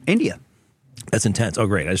 India. That's intense. Oh,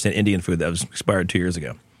 great. I just had Indian food that was expired 2 years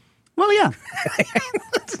ago. Well, yeah.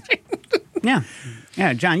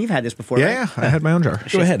 Yeah, John, you've had this before, right? Yeah, I had my own jar.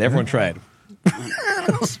 Go ahead. Everyone try it.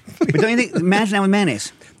 But don't you think, imagine that with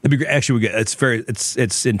mayonnaise. It'd be great. Actually,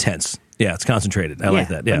 it's intense. Yeah, it's concentrated. I like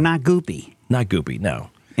that. Yeah. But not goopy. Not goopy, no.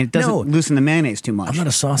 And it doesn't loosen the mayonnaise too much. I'm not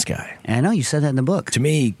a sauce guy. And I know you said that in the book. To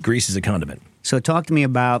me, grease is a condiment. So talk to me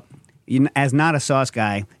about, as not a sauce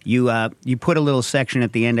guy, you put a little section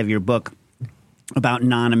at the end of your book about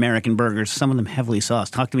non-American burgers, some of them heavily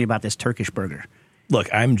sauced. Talk to me about this Turkish burger. Look,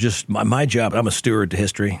 I'm just, my job, I'm a steward to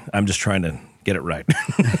history. I'm just trying to get it right.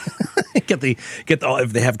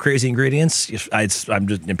 If they have crazy ingredients,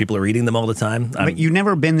 people are eating them all the time. But you've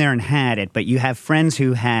never been there and had it, but you have friends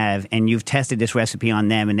who have, and you've tested this recipe on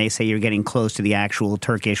them, and they say you're getting close to the actual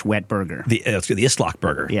Turkish wet burger. The Islak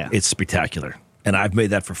burger. Yeah. It's spectacular. And I've made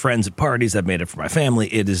that for friends at parties. I've made it for my family.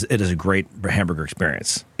 It is a great hamburger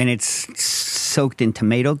experience. And it's soaked in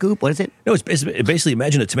tomato goop. What is it? No, it's basically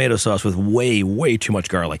imagine a tomato sauce with way too much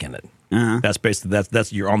garlic in it. That's basically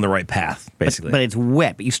that's you're on the right path basically. But it's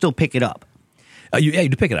wet. But you still pick it up. You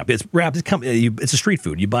do pick it up. It's wrapped. It's a street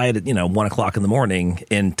food. You buy it at 1:00 in the morning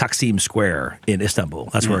in Taksim Square in Istanbul.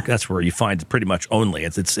 That's where you find it pretty much only.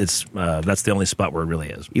 It's that's the only spot where it really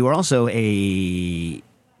is. You are also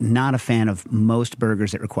not a fan of most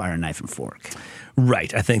burgers that require a knife and fork.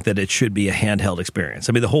 Right. I think that it should be a handheld experience.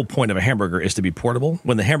 I mean, the whole point of a hamburger is to be portable.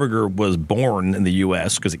 When the hamburger was born in the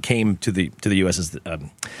U.S., because it came to the U.S.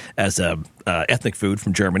 as ethnic food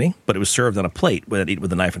from Germany, but it was served on a plate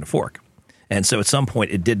with a knife and a fork. And so at some point,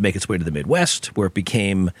 it did make its way to the Midwest, where it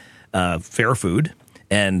became fair food.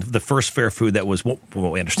 And the first fair food that was, what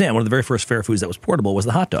we understand, one of the very first fair foods that was portable was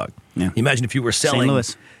the hot dog. Yeah. Imagine if you were selling... St.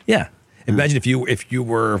 Louis. Yeah. Imagine if you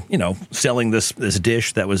were selling this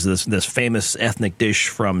dish that was this famous ethnic dish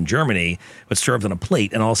from Germany, but served on a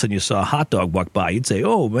plate, and all of a sudden you saw a hot dog walk by. You'd say,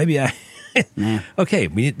 "Oh, maybe okay,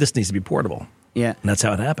 this needs to be portable." Yeah, and that's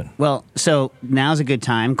how it happened. Well, so now's a good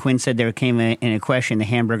time. Quinn said there came in a question. The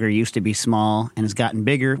hamburger used to be small and has gotten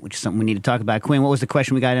bigger, which is something we need to talk about. Quinn, what was the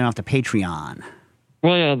question we got in off the Patreon?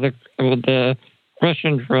 Well, yeah, the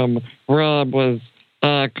question from Rob was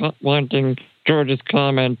wanting George's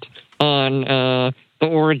comment on the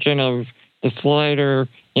origin of the slider,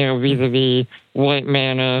 vis-a-vis White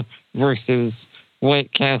Manna versus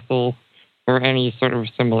White Castle, or any sort of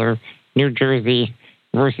similar New Jersey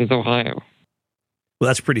versus Ohio. Well,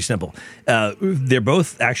 that's pretty simple. They're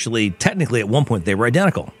both actually, technically, at one point, they were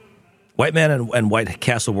identical. White Manna and White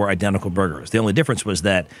Castle were identical burgers. The only difference was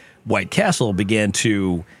that White Castle began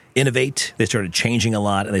to innovate. They started changing a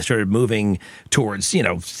lot, and they started moving towards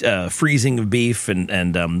freezing of beef and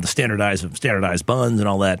the standardized buns and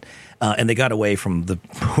all that. And they got away from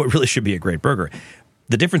what really should be a great burger.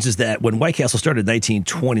 The difference is that when White Castle started in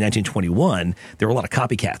 1921, there were a lot of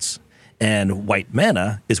copycats. And White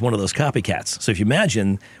Manna is one of those copycats. So if you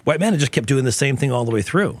imagine, White Manna just kept doing the same thing all the way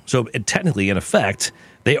through. So technically, in effect,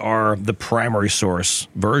 they are the primary source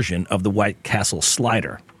version of the White Castle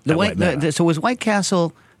slider. So was White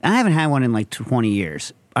Castle... I haven't had one in like 20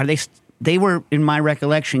 years. Are they? They were, in my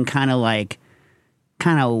recollection, kind of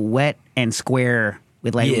wet and square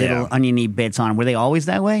with little oniony bits on them. Were they always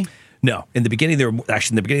that way? No. In the beginning, they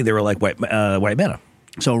were like White Manna.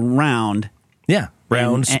 So round. Yeah,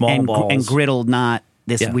 round, small balls, and griddled, not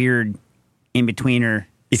this weird in-betweener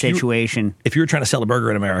situation. If you were trying to sell a burger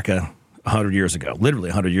in America 100 years ago, literally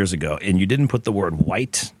 100 years ago, and you didn't put the word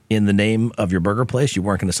white in the name of your burger place, you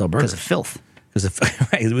weren't going to sell burgers. Because of filth. Because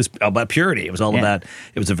it was about purity. It was all about.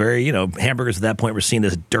 It was a very hamburgers at that point were seen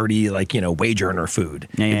as dirty wage earner food.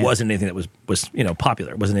 It wasn't anything that was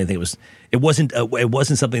popular. It wasn't anything. It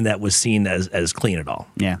wasn't something that was seen as clean at all.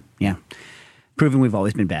 Yeah. Proving we've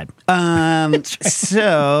always been bad.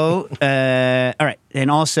 So, all right. And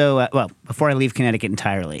also, before I leave Connecticut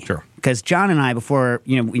entirely. Sure. Because John and I, before,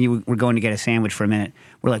 we were going to get a sandwich for a minute,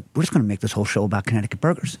 we're like, we're just going to make this whole show about Connecticut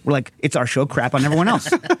burgers. We're like, it's our show, crap on everyone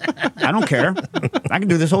else. I don't care. I can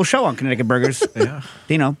do this whole show on Connecticut burgers,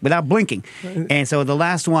 without blinking. And so the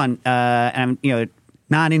last one, and I'm,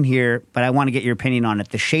 not in here, but I want to get your opinion on it.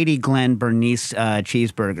 The Shady Glen Bernice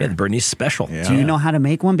cheeseburger. Yeah, the Bernice special. Yeah. Do you know how to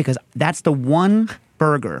make one? Because that's the one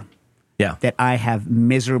burger that I have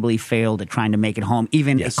miserably failed at trying to make at home,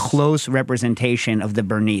 even a close representation of the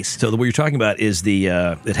Bernice. So what you're talking about is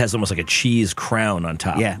it has almost like a cheese crown on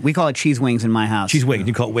top. Yeah, we call it cheese wings in my house. Cheese wings.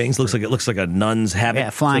 You call it wings? It looks like a nun's habit. Yeah,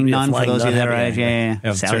 flying nun for those of you that are right.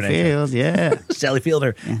 Yeah. Sally Field, Sally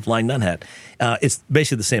Fielder, flying nun hat. It's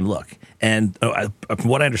basically the same look. And from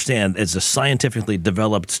what I understand, it's a scientifically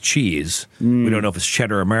developed cheese. We don't know if it's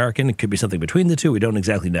cheddar or American. It could be something between the two. We don't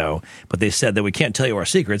exactly know. But they said that we can't tell you our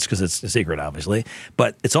secrets because it's a secret, obviously.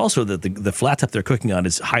 But it's also that the flat top they're cooking on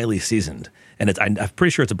is highly seasoned. And I'm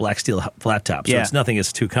pretty sure it's a black steel flat top. So it's nothing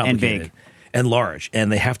that's too complicated. And big. And large.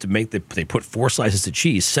 And they have to they put 4 slices of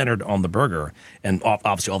cheese centered on the burger. And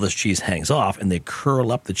obviously all this cheese hangs off. And they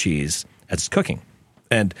curl up the cheese as it's cooking.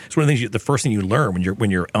 And it's one of the things. The first thing you learn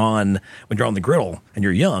when you're on the griddle and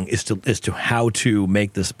you're young is to how to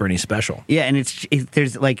make this Bernice special. Yeah, and it's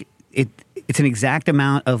an exact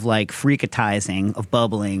amount of freakatizing, of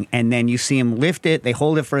bubbling, and then you see them lift it. They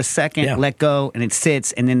hold it for a second, let go, and it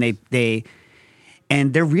sits, and then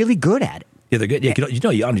they're really good at it. Yeah, they're good. Yeah, you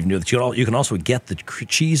don't even know that you can also get the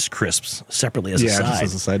cheese crisps separately as a side. Just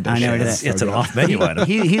as a side dish. I know it's an off-menu item.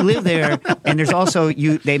 He lived there, and there's also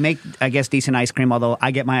they make, I guess, decent ice cream. Although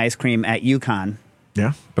I get my ice cream at UConn,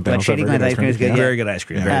 Yeah, but they But also Shady have Glenn's ice cream is good. Yeah. Very good ice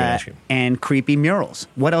cream. Very good ice cream. And creepy murals.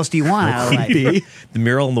 What else do you want out of life? The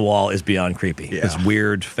mural on the wall is beyond creepy. Yeah. This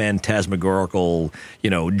weird, phantasmagorical,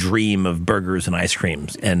 dream of burgers and ice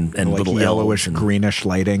creams and like little yellowish, elves and greenish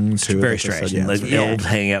lighting too. very like they said. strange. Yeah, Like it's elves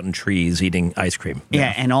hanging out in trees eating ice cream.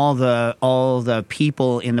 Yeah, and all the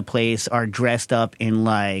people in the place are dressed up in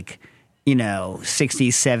like,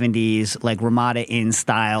 60s, 70s, like Ramada Inn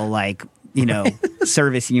style, like,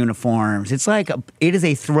 service uniforms. It's like it is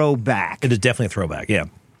a throwback. It is definitely a throwback. Yeah.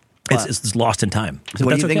 It's lost in time. So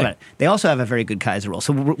what do you think about it? They also have a very good Kaiser roll.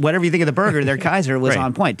 So whatever you think of the burger, their Kaiser was Right.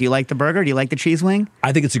 on point. Do you like the burger? Do you like the cheese wing?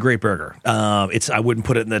 I think it's a great burger. I wouldn't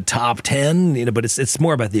put it in the top 10, but it's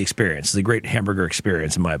more about the experience. It's a great hamburger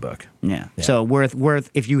experience in my book. Yeah. So worth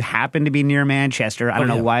if you happen to be near Manchester, I don't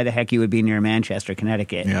know why the heck you would be near Manchester,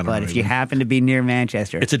 Connecticut, Yeah, I don't but know if you either. happen to be near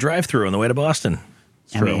Manchester, It's a drive-through on the way to Boston.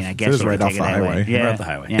 true. I It guess is you right could off take the it that way. highway. Yeah. Right off the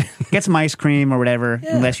highway. Yeah. Get some ice cream or whatever,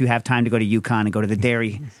 unless you have time to go to Yukon and go to the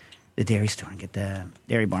dairy store and get the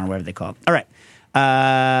dairy barn, whatever they call it. All right.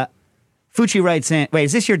 Fucci writes in. Wait,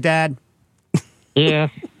 is this your dad? Yeah.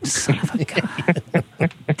 Son of a gun.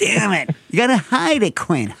 Damn it. You got to hide it,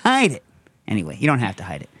 Quinn. Hide it. Anyway, you don't have to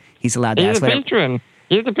hide it. He's allowed to He's ask a whatever. patron.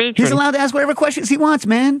 He's a patron. He's allowed to ask whatever questions he wants,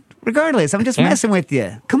 man. Regardless, I'm just messing with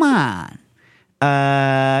you. Come on.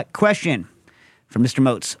 Question from Mr.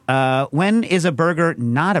 Motz. When is a burger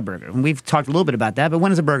not a burger? And we've talked a little bit about that, but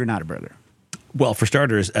when is a burger not a burger? Well, for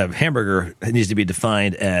starters, a hamburger needs to be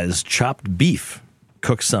defined as chopped beef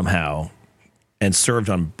cooked somehow and served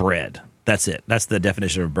on bread. That's it. That's the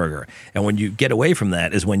definition of a burger. And when you get away from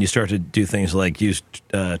that is when you start to do things like use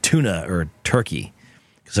tuna or turkey.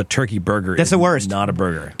 Because a turkey burger That's is the worst. not a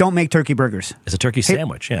burger. Don't make turkey burgers. It's a turkey Hey,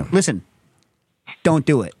 sandwich, yeah. Listen, don't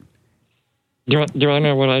do it. Do I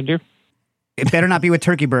know what I do? It better not be with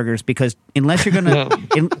turkey burgers because unless you're gonna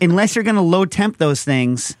unless you're gonna low temp those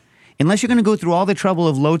things, unless you're gonna go through all the trouble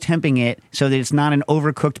of low temping it so that it's not an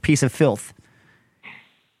overcooked piece of filth,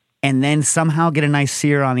 and then somehow get a nice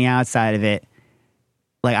sear on the outside of it.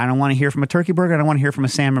 Like I don't want to hear from a turkey burger. I don't want to hear from a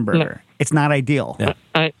salmon burger. It's not ideal. Yeah.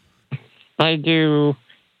 I do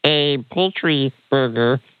a poultry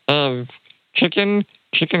burger of chicken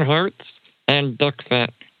hearts, and duck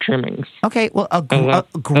fat trimmings. Okay, well, a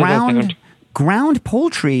that ground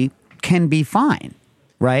poultry can be fine,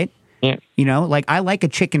 right? Yeah. Like I like a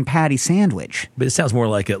chicken patty sandwich. But it sounds more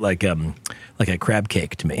like a crab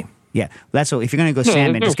cake to me. Yeah, that's so. If you're going to go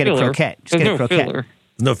salmon, there's just get a filler. croquette. Just There's get a no croquette. filler.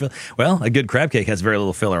 No fill. Well, a good crab cake has very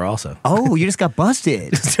little filler also. Oh, you just got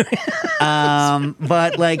busted.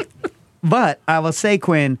 But I will say,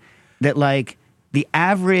 Quinn, that like the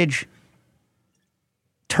average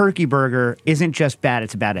turkey burger isn't just bad;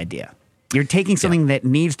 it's a bad idea. You're taking something that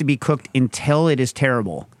needs to be cooked until it is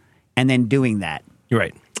terrible, and then doing that. You're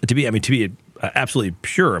right. To be absolutely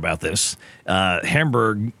pure about this,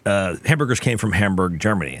 hamburgers came from Hamburg,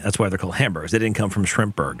 Germany. That's why they're called hamburgers. They didn't come from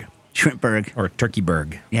Shrimpburg Shrimpburg. or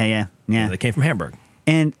Turkeyburg. Yeah. They came from Hamburg.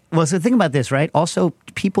 And well, so think about this, right? Also,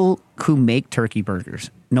 people who make turkey burgers,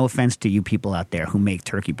 no offense to you people out there who make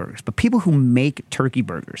turkey burgers, but people who make turkey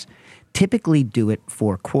burgers typically do it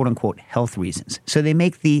for quote unquote health reasons. So they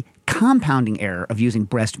make the compounding error of using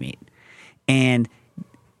breast meat. And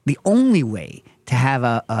the only way to have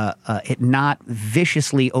it not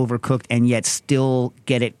viciously overcooked and yet still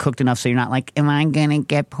get it cooked enough so you're not like, am I going to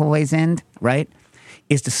get poisoned, right?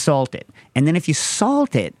 Is to salt it. And then if you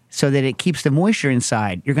salt it so that it keeps the moisture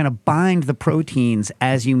inside, you're going to bind the proteins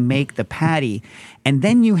as you make the patty. And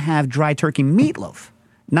then you have dry turkey meatloaf.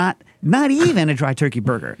 Not even a dry turkey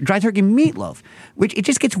burger, dry turkey meatloaf, which it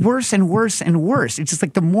just gets worse and worse and worse. It's just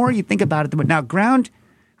like the more you think about it, the more. Now, ground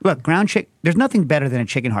chicken, there's nothing better than a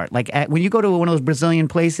chicken heart. Like when you go to one of those Brazilian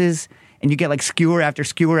places and you get like skewer after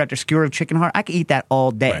skewer after skewer of chicken heart, I could eat that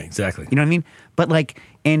all day. Right, exactly. You know what I mean? But like,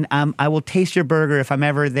 and I will taste your burger if I'm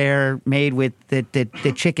ever there made with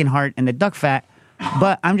the chicken heart and the duck fat.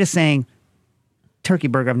 But I'm just saying, turkey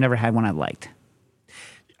burger, I've never had one I liked.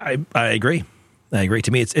 I agree.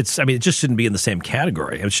 To me, it just shouldn't be in the same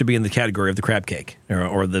category. It should be in the category of the crab cake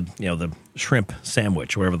or the the shrimp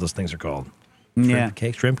sandwich, whatever those things are called. Shrimp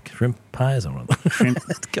cake, shrimp pies. I don't know. Shrimp.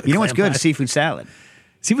 You know what's good? Seafood salad.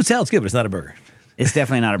 Seafood salad's good, but it's not a burger. It's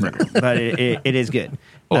definitely not a burger, but it is good.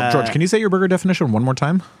 Oh, George, can you say your burger definition one more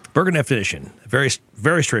time? Burger definition, very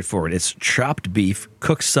very straightforward. It's chopped beef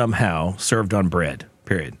cooked somehow, served on bread.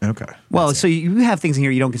 Period. Okay. Well, so you have things in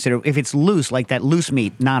here you don't consider. If it's loose, like that loose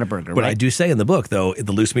meat, not a burger, But right? I do say in the book, though,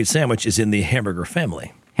 the loose meat sandwich is in the hamburger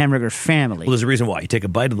family. Hamburger family. Well, there's a reason why. You take a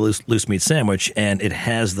bite of the loose meat sandwich, and it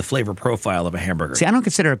has the flavor profile of a hamburger. See, I don't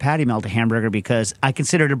consider a patty melt a hamburger because I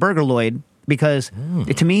consider it a burgerloid because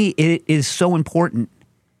to me it is so important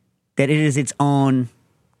that it is its own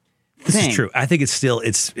This thing. is true. I think it's still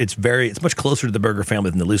it's much closer to the burger family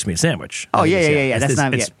than the loose meat sandwich. Oh I think yeah. That's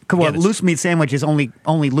not it's- yet. Well, it's- loose meat sandwich is only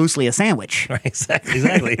loosely a sandwich. Right,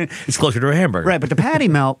 exactly. It's closer to a hamburger. Right, but the patty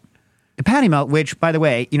melt, which, by the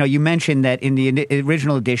way, you mentioned that in the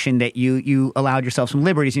original edition that you allowed yourself some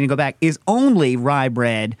liberties and you go back, is only rye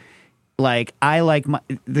bread. Like, I like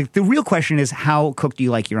the real question is, how cooked do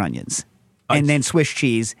you like your onions? And then Swiss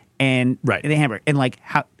cheese and Right. the hamburger. And like,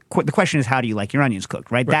 the question is, how do you like your onions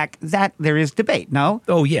cooked, right? That there is debate, no?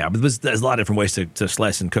 Oh, yeah. But there's a lot of different ways to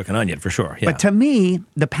slice and cook an onion, for sure. Yeah. But to me,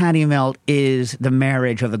 the patty melt is the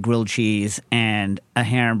marriage of a grilled cheese and a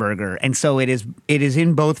hamburger. And so it is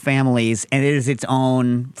in both families, and it is its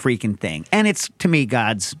own freaking thing. And it's, to me,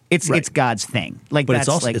 God's thing. Like, But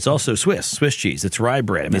that's it's also Swiss cheese. It's rye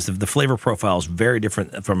bread. I mean, the flavor profile is very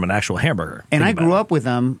different from an actual hamburger. And I Think about grew it. up with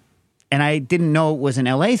them, and I didn't know it was an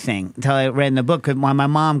LA thing until I read in the book. Because my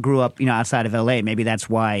mom grew up, outside of LA. Maybe that's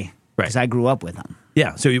why, because I grew up with them.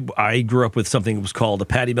 Yeah, so I grew up with something that was called a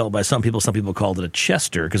patty melt by some people. Some people called it a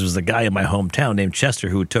Chester, because it was a guy in my hometown named Chester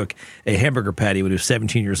who took a hamburger patty when he was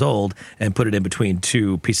 17 years old and put it in between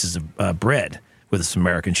two pieces of bread with some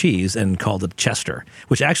American cheese and called it Chester,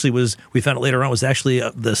 which actually we found out later on, was actually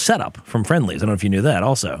the setup from Friendly's. I don't know if you knew that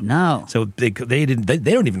also. No. So they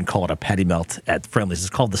don't even call it a patty melt at Friendly's. It's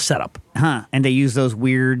called the setup. Huh. And they use those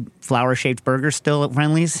weird flower-shaped burgers still at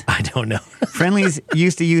Friendly's? I don't know. Friendly's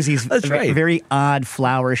used to use these That's right. very odd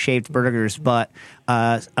flower-shaped burgers, but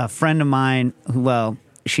a friend of mine,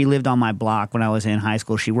 she lived on my block when I was in high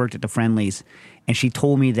school. She worked at the Friendly's, and she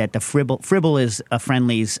told me that the Fribble is a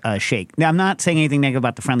Friendly's shake. Now, I'm not saying anything negative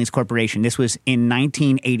about the Friendly's Corporation. This was in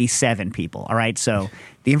 1987, people, all right? So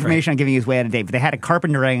the information I'm giving you is way out of date. But they had a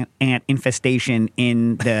carpenter ant infestation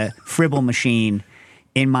in the Fribble machine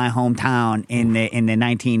in my hometown in the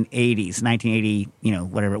 1980s, 1980,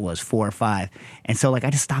 whatever it was, 4 or 5. And so, I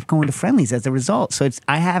just stopped going to Friendly's as a result. So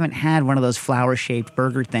I haven't had one of those flower-shaped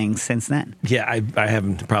burger things since then. Yeah, I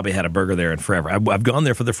haven't probably had a burger there in forever. I've gone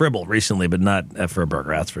there for the Fribble recently, but not for a burger,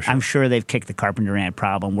 that's for sure. I'm sure they've kicked the carpenter ant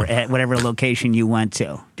problem at whatever location you went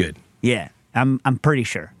to. Good. Yeah, I'm pretty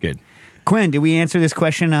sure. Good. Quinn, did we answer this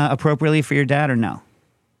question appropriately for your dad or no?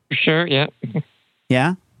 Sure, yeah.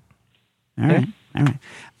 Yeah? All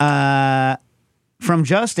right. From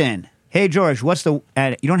Justin. Hey, George, what's the...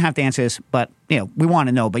 you don't have to answer this, but, we want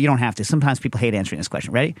to know, but you don't have to. Sometimes people hate answering this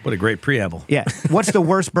question. Ready? What a great preamble. Yeah. What's the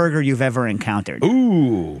worst burger you've ever encountered?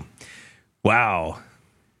 Ooh. Wow.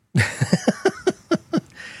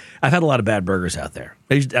 I've had a lot of bad burgers out there.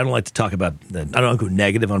 I don't like to talk about... I don't go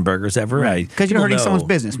negative on burgers ever. Because you're hurting someone's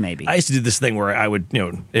business, maybe. I used to do this thing where I would,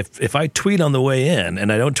 if I tweet on the way in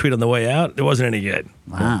and I don't tweet on the way out, it wasn't any good.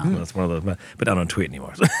 Wow. Well, that's one of those. But I don't tweet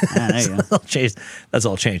anymore. So there you go. That's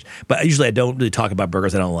all changed. But usually I don't really talk about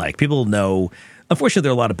burgers I don't like. People know... Unfortunately,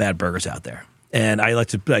 there are a lot of bad burgers out there. And I like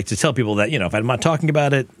to tell people that, if I'm not talking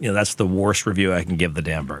about it, that's the worst review I can give the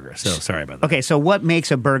damn burger. So sorry about that. Okay, so what makes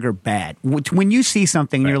a burger bad? When you see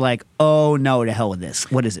something, you're like, oh, no, to hell with this.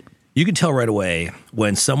 What is it? You can tell right away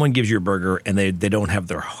when someone gives you a burger and they don't have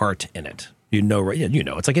their heart in it.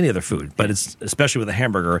 It's like any other food, but it's especially with a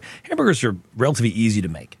hamburger. Hamburgers are relatively easy to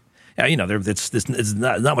make. It's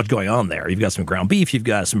not much going on there. You've got some ground beef, you've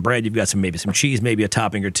got some bread, you've got maybe some cheese, maybe a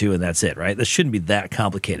topping or two, and that's it, right? This shouldn't be that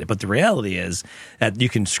complicated. But the reality is that you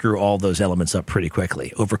can screw all those elements up pretty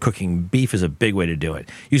quickly. Overcooking beef is a big way to do it.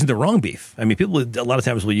 Using the wrong beef. I mean, people a lot of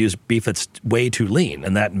times will use beef that's way too lean,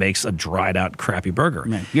 and that makes a dried out, crappy burger.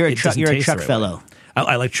 Man, you're a Chuck fellow.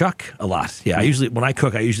 I like chuck a lot. Yeah, when I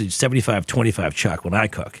cook, I usually 75-25 chuck when I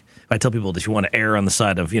cook. I tell people that if you want to err on the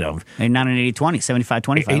side of, And not an 80-20,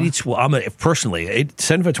 75-25. Well, personally,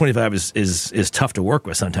 75-25 is tough to work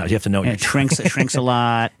with sometimes. You have to know. It shrinks a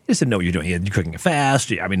lot. You just have to know what you're doing. You're cooking it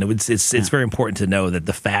fast. I mean, it's very important to know that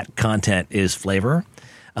the fat content is flavor.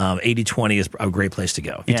 80-20 is a great place to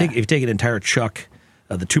go. If you take an entire chuck,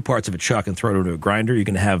 the two parts of a chuck, and throw it into a grinder, you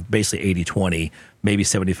can have basically 80-20, maybe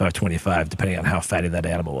 75-25, depending on how fatty that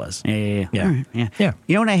animal was. Yeah. Yeah.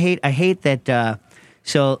 You know what I hate? I hate that...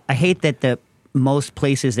 I hate that the most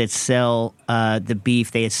places that sell the beef,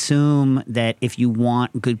 they assume that if you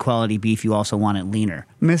want good quality beef, you also want it leaner.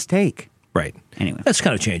 Mistake. Right. Anyway. That's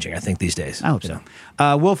kind of changing, I think, these days. I hope so.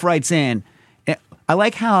 Wolf writes in, I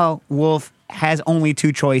like how Wolf has only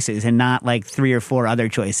 2 choices and not like 3 or 4 other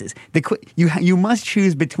choices. You must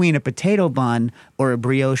choose between a potato bun or a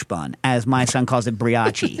brioche bun, as my son calls it,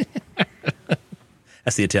 brioche.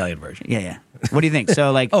 That's the Italian version. Yeah. What do you think?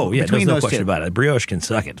 So, like, Oh, yeah, between there's no those question two. about it. Brioche can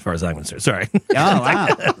suck it, as far as I'm concerned. Sorry.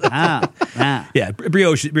 Oh, wow. Yeah,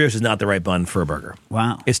 brioche is not the right bun for a burger.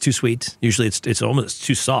 Wow. It's too sweet. Usually it's almost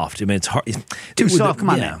too soft. I mean, it's hard. Too soft. Come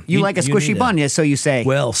on, yeah. man. You like a squishy need bun, yeah, so you say.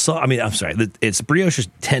 Well, I'm sorry. It's brioches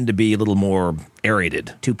tend to be a little more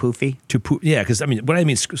aerated. Too poofy? Yeah, because, I mean, when I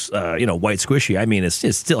mean, white squishy, I mean, it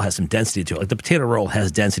still has some density to it. Like the potato roll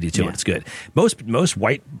has density to it. It's good. Most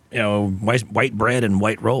white, white bread and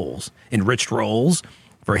white rolls, enriched rolls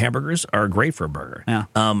for hamburgers are great for a burger. Yeah.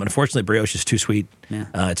 Unfortunately, brioche is too sweet. Yeah.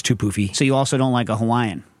 It's too poofy. So you also don't like a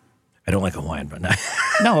Hawaiian? I don't like Hawaiian, but no.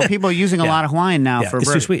 No, people are using a lot of Hawaiian now for it's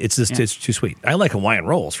burgers. too sweet. It's just it's too sweet. I like Hawaiian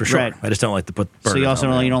rolls for sure. Right. I just don't like to put burgers. So you also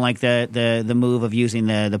on you there. don't like the move of using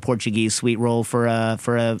the Portuguese sweet roll for a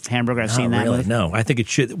hamburger? I've seen that. Really? Move. No, I think it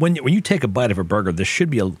should. When you take a bite of a burger, there should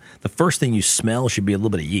be the first thing you smell should be a little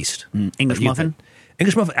bit of yeast. English muffin?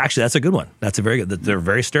 English muffin. Actually, that's a good one. That's a very good. They're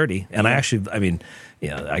very sturdy, and I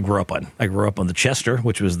grew up on the Chester,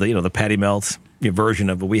 which was the patty melt version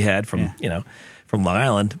of what we had from from Long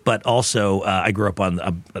Island. But also, I grew up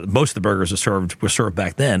on most of the burgers were served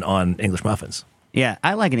back then on English muffins. Yeah,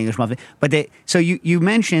 I like an English muffin. But so you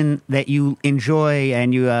mentioned that you enjoy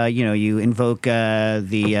and you invoke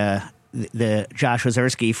the Josh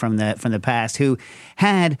Ozersky from the past, who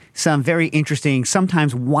had some very interesting,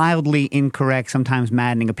 sometimes wildly incorrect, sometimes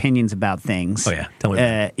maddening opinions about things. Oh yeah, tell me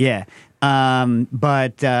about it. Yeah.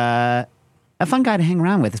 But a fun guy to hang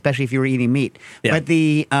around with, especially if you were eating meat. Yeah. But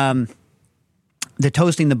the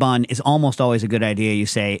toasting the bun is almost always a good idea, you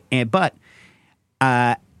say. But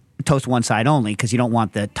toast one side only, because you don't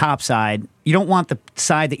want the top side. You don't want the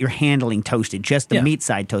side that you're handling toasted, just the meat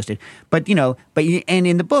side toasted. But and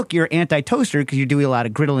in the book you're anti-toaster because you do a lot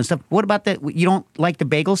of griddle and stuff. What about you don't like the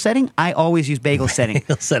bagel setting? I always use bagel setting.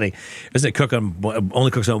 Bagel setting. Isn't it only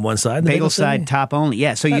cooks on one side? Bagel side setting? top only.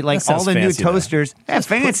 Yeah. So you like all the new toasters. That's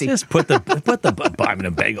fancy. Just put the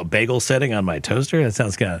bagel setting on my toaster. That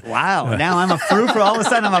sounds kind of wow. Now I'm a frou-frou. All of a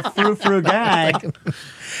sudden I'm a frou-frou guy.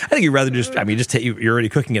 I think you'd rather you're already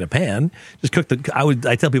cooking in a pan. Just cook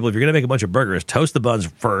I tell people, if you're going to make a bunch of burgers, toast the buns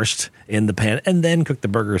first in the pan and then cook the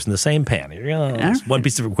burgers in the same pan. It's one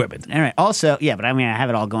piece of equipment. All right. Also, but I have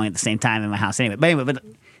it all going at the same time in my house anyway. But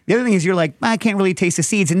the other thing is you're like, I can't really taste the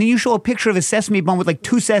seeds. And then you show a picture of a sesame bun with like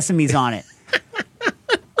 2 sesames on it.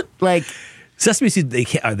 Like... Sesame seeds, really.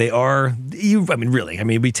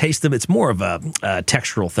 We taste them. It's more of a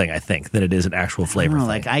textural thing, I think, than it is an actual flavor thing.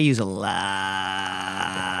 Like I use a lot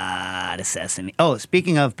of sesame. Oh,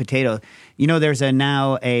 speaking of potato, there's a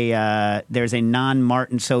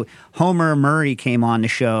non-Martin. So Homer Murray came on the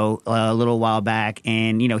show a little while back,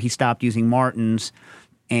 and he stopped using Martins,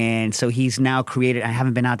 and so he's now created. I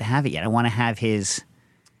haven't been out to have it yet. I want to have his.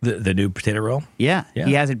 The new potato roll? Yeah.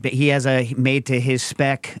 He has a made to his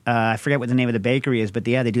spec. I forget what the name of the bakery is, but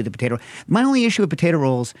they do the potato. My only issue with potato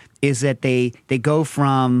rolls is that they go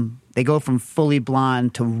from fully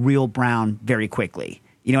blonde to real brown very quickly.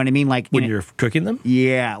 You know what I mean? Like when you're cooking them?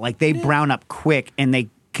 Yeah, like they brown up quick and they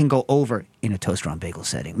can go over in a toaster on bagel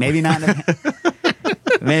setting. Maybe not.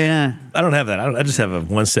 Maybe not. I don't have that. I just have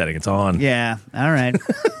one setting. It's on. Yeah. All right.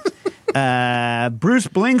 Bruce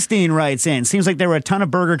Blingstein writes in, seems like there were a ton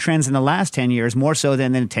of burger trends in the last 10 years, more so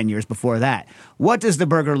than the 10 years before that. What does the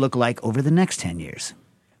burger look like over the next 10 years?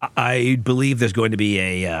 I believe there's going to be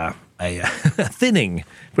a thinning,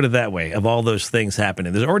 put it that way, of all those things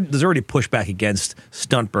happening. There's already pushback against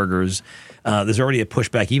stunt burgers. There's already a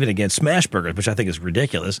pushback even against smash burgers, which I think is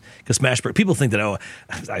ridiculous. Because smash burgers, people think that, I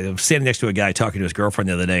was standing next to a guy talking to his girlfriend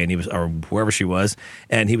the other day, and he was, or whoever she was,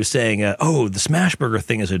 and he was saying, the smash burger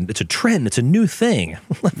thing it's a trend, it's a new thing.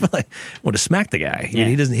 I want to smack the guy. Yeah.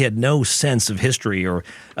 He had no sense of history or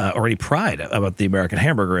any pride about the American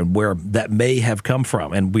hamburger and where that may have come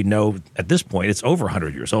from. And we know at this point it's over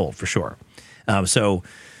 100 years old for sure. So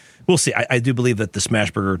we'll see. I do believe that the smash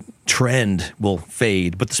burger trend will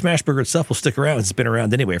fade, but the smash burger itself will stick around. It's been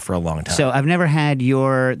around anyway for a long time. So I've never had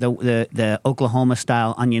the Oklahoma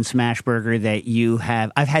style onion smash burger that you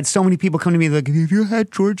have. I've had so many people come to me like, have you had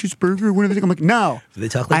George's burger? What I'm like, no. Do they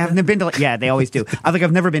talk like I haven't been to. Yeah, they always do.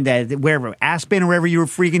 I've never been to wherever Aspen or wherever you were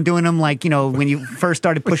freaking doing them. Like when you first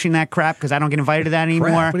started pushing that crap, because I don't get invited to that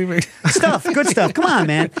anymore. Crap, what do you mean? Stuff, good stuff. Come on,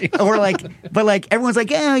 man. But everyone's like,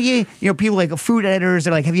 people like food editors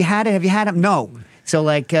are like, have you had it? Have you had it? No. So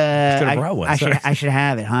like, have brought one, sorry. I should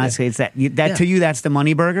have it. Honestly, it's that to you. That's the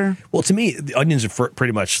money burger. Well, to me, the onions are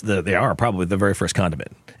pretty much they are probably the very first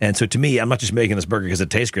condiment. And so to me, I'm not just making this burger because it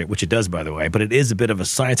tastes great, which it does, by the way, but it is a bit of a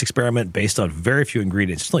science experiment based on very few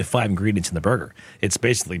ingredients. There's only 5 ingredients in the burger. It's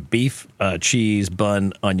basically beef, cheese,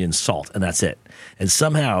 bun, onion, salt, and that's it. And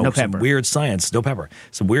somehow some weird science, no pepper,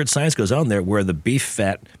 some weird science goes on there where the beef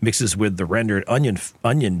fat mixes with the rendered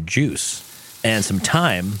onion juice and some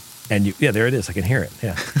thyme. And there it is. I can hear it.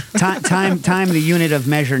 Yeah. Time, the unit of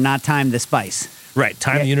measure, not time, the spice. Right,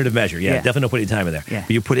 the unit of measure. Yeah, definitely don't put any time in there. Yeah.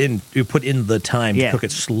 But you put in the time to cook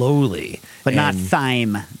it slowly, but not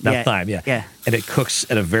thyme. Not thyme. Yeah. And it cooks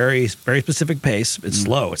at a very, very specific pace. It's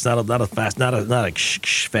slow. It's not a fast, not a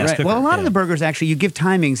fast cooker. Well, a lot of the burgers actually you give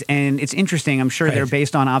timings, and it's interesting. I'm sure they're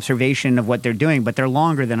based on observation of what they're doing, but they're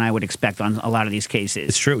longer than I would expect on a lot of these cases.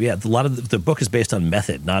 It's true. Yeah, a lot of the book is based on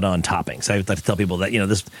method, not on toppings. I like to tell people that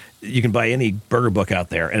this you can buy any burger book out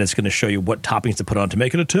there, and it's going to show you what toppings to put on to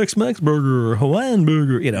make it a Tex-Mex burger or a Hawaiian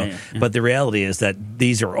burger. But the reality is that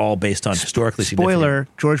these are all based on historically significant. Spoiler: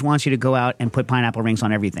 George wants you to go out and put pineapple rings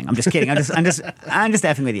on everything. I'm just kidding. I'm just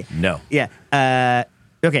effing with you. No. Yeah.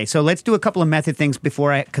 Okay, so let's do a couple of method things because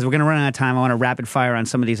we're going to run out of time. I want to rapid fire on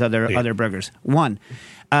some of these other burgers. One,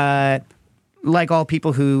 like all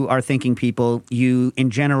people who are thinking people, you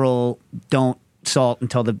in general don't salt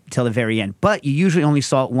until the very end, but you usually only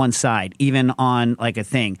salt one side, even on like a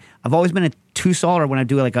thing. I've always been a 2-salter when I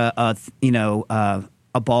do like a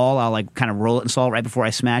ball. I'll like kind of roll it in salt right before I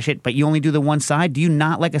smash it, but you only do the one side. Do you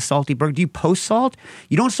not like a salty burger? Do you post salt?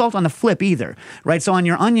 You don't salt on the flip either, right? So on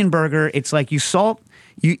your onion burger, it's like you salt,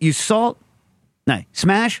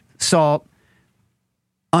 smash, salt,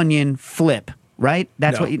 onion, flip, right?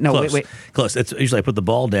 That's wait. Close. It's usually I put the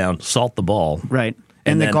ball down, salt the ball. Right.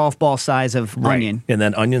 And the golf ball size of onion. And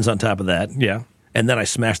then onions on top of that, and then I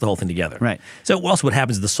smash the whole thing together. Right. So also what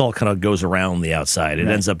happens is the salt kind of goes around the outside. It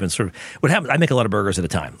ends up in sort of what happens. I make a lot of burgers at a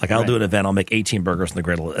time. Like I'll do an event. I'll make 18 burgers on the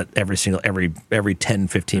griddle at every 10,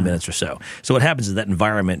 15 minutes or so. So what happens is that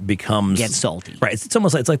environment gets salty. Right. It's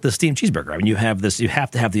almost like it's like the steamed cheeseburger. I mean, you have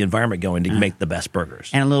to have the environment going to make the best burgers.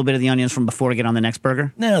 And a little bit of the onions from before to get on the next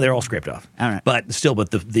burger. No, they're all scraped off. All right. But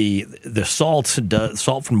the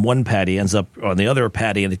salt from one patty ends up on the other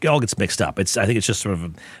patty, and it all gets mixed up. I think it's just sort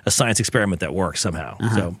of a science experiment that works somehow.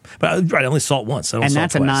 So. But I only salt once. And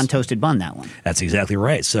that's a non-toasted bun, that one. That's exactly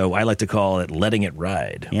right. So I like to call it letting it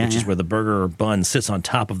ride, which is where the burger bun sits on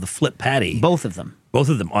top of the flip patty. Both of them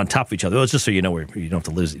on top of each other. Well, it's just so you know where you don't have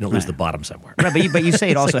to lose. You don't lose the bottom somewhere. Right, but you say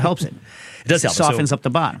it also helps it. It does help. It softens up the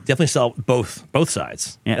bottom. Definitely salt both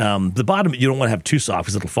sides. Yeah. The bottom you don't want to have too soft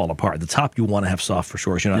because it'll fall apart. The top you want to have soft for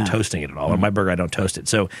sure because you're not toasting it at all. On my burger, I don't toast it.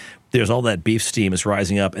 So there's all that beef steam is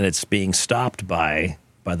rising up and it's being stopped by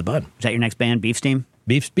the bun. Is that your next band, Beef Steam?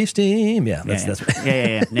 Beef steam, that's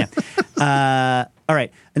all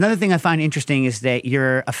right. Another thing I find interesting is that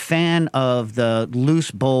you're a fan of the loose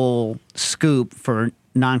bowl scoop for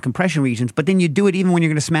non-compression regions, but then you do it even when you're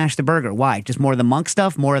going to smash the burger. Why? Just more of the monk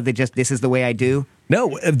stuff? More of the just this is the way I do?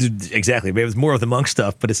 No, exactly. It's more of the monk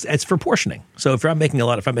stuff, but it's for portioning. So if I'm making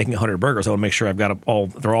 100 burgers, I want to make sure I've got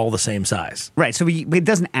they're all the same size. Right. So it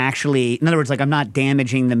doesn't actually, in other words, like I'm not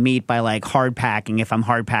damaging the meat by like hard packing if I'm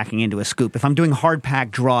hard packing into a scoop. If I'm doing hard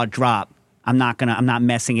pack, draw, drop, I'm not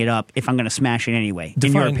messing it up if I'm going to smash it anyway.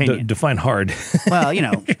 In your opinion, define hard. Well, you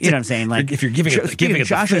know what I'm saying. Like if you're giving it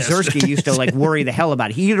Josh Ozersky used to like worry the hell about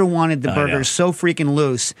it. He either wanted the burgers so freaking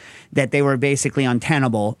loose that they were basically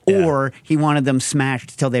untenable, or he wanted them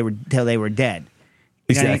smashed till they were dead.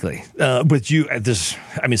 Exactly. But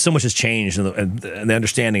so much has changed in the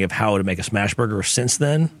understanding of how to make a smash burger since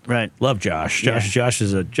then. Right. Love Josh. Josh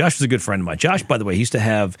is a good friend of mine. Josh, by the way, he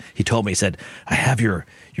told me, he said, I have your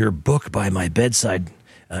book by my bedside.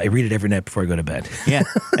 I read it every night before I go to bed. Yeah,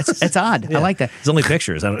 it's odd. Yeah. I like that. It's only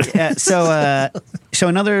pictures. So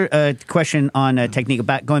another question on technique,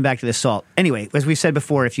 going back to the salt. Anyway, as we said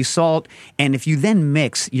before, if you salt and if you then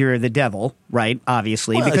mix, you're the devil, right?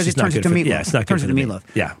 Obviously, because it turns into meatloaf. Yeah, it's not good for the meatloaf.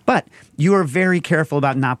 Yeah. But you are very careful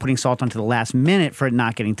about not putting salt onto the last minute for it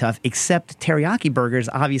not getting tough, except teriyaki burgers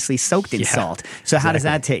obviously soaked in salt. So how does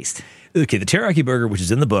that taste? Okay, the teriyaki burger, which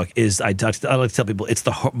is in the book, I like to tell people it's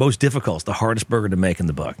the most difficult, it's the hardest burger to make in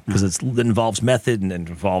the book because it involves method and it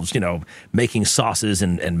involves making sauces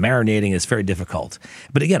and marinating. It's very difficult.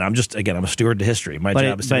 But again, I'm a steward to history. My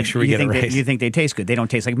job is to make sure we get it right. You think they taste good? They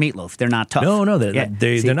don't taste like meatloaf. They're not tough. No,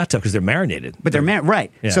 they're not tough because they're marinated. But they're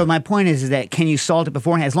right. Yeah. So my point is that can you salt it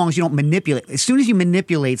beforehand? As long as you don't manipulate. As soon as you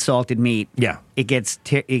manipulate salted meat, it gets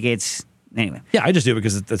Anyway. Yeah, I just do it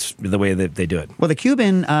because that's the way that they do it. Well, the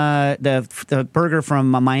Cuban, the burger from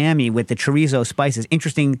Miami with the chorizo spices,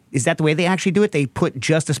 interesting. Is that the way they actually do it? They put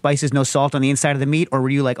just the spices, no salt on the inside of the meat? Or were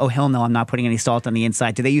you like, oh, hell no, I'm not putting any salt on the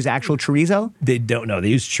inside? Do they use actual chorizo? They don't know. They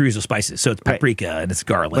use chorizo spices. So it's paprika and it's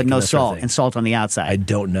garlic. But no and that sort of salt thing. and salt on the outside. I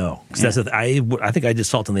don't know. I think I did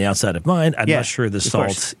salt on the outside of mine. I'm not sure there's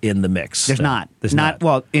salt in the mix. There's not. There's not.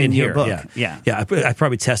 Well, in your here, book. Yeah. I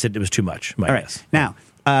probably tested. It was too much. All right. Guess. Now,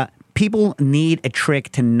 people need a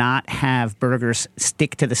trick to not have burgers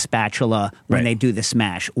stick to the spatula when they do the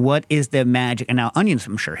smash. What is the magic? And now onions,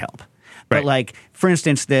 I'm sure, help. But like, for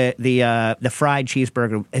instance, the fried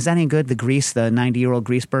cheeseburger, is that any good? The grease, the 90-year-old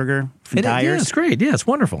grease burger from Dyer's? Yeah, it's great. Yeah, it's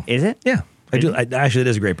wonderful. Is it? Yeah. Actually, it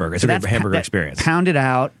is a great burger. It's a great hamburger experience. Pounded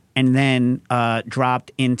out and then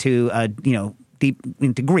dropped into deep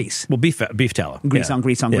into grease. Well, beef tallow. Grease on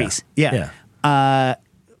grease on grease. Yeah.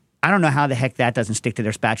 I don't know how the heck that doesn't stick to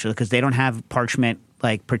their spatula because they don't have parchment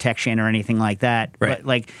like protection or anything like that. Right. But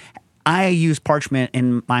like, I use parchment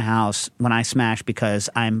in my house when I smash because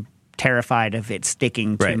I'm terrified of it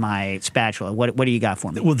sticking to my spatula. What do you got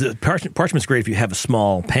for me? Well, the parchment's great if you have a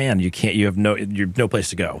small pan. You have no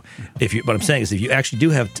place to go. What I'm saying is, if you actually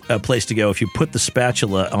do have a place to go, if you put the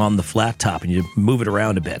spatula on the flat top and you move it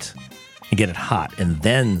around a bit and get it hot, and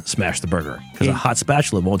then smash the burger, because a hot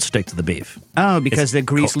spatula won't stick to the beef. Oh, because the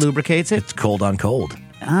grease lubricates it? It's cold on cold.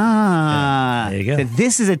 There you go. So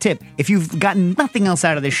this is a tip. If you've gotten nothing else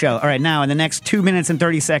out of this show, all right, now in the next 2 minutes and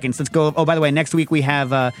 30 seconds, let's go. Oh, by the way, next week we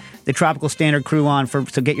have the Tropical Standard crew on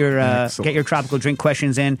so get your tropical drink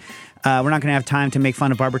questions in. We're not going to have time to make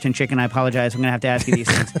fun of Barberton chicken. I apologize. I'm going to have to ask you these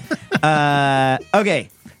things. Okay.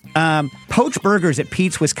 Poached burgers at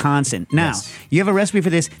Pete's, Wisconsin. Now, you have a recipe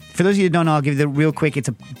for this. For those of you who don't know, I'll give you the real quick. It's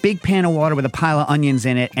a big pan of water with a pile of onions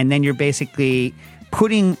in it, and then you're basically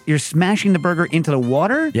you're smashing the burger into the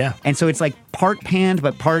water. Yeah. And so it's like part panned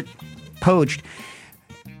but part poached.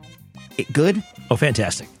 Good? Oh,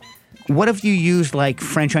 fantastic. What if you used like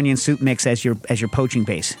French onion soup mix as your poaching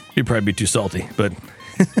base? You'd probably be too salty, but...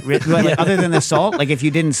 Other than the salt, like if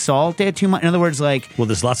you didn't salt it too much, in other words, like, well,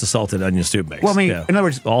 there's lots of salt in onion soup mix. Well, I mean, in other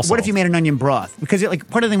words, what if you made an onion broth? Because like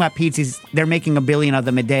part of the thing about pizza is they're making 1 billion of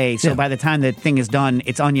them a day, so by the time the thing is done,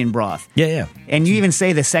 it's onion broth. Yeah. And you even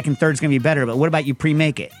say the second, third's going to be better, but what about you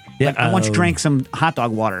pre-make it? Yeah, like, I once drank some hot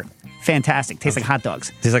dog water. Fantastic. Tastes like hot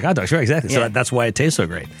dogs. Tastes like hot dogs, right? Exactly. Yeah. So that's why it tastes so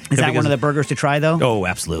great. Is that one of the burgers to try, though? Oh,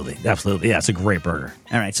 absolutely. Absolutely. Yeah, it's a great burger.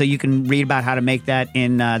 All right. So you can read about how to make that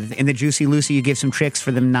in the Juicy Lucy. You give some tricks for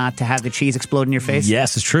them not to have the cheese explode in your face?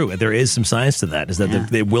 Yes, it's true. There is some science to that, is that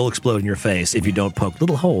they will explode in your face if you don't poke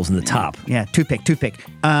little holes in the top. Yeah, toothpick.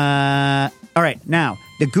 All right. Now,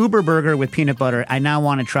 the Goober burger with peanut butter. I now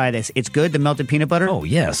want to try this. It's good, the melted peanut butter. Oh,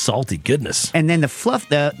 yeah. Salty goodness. And then the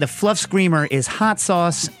fluff screamer is hot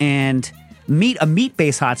sauce and... a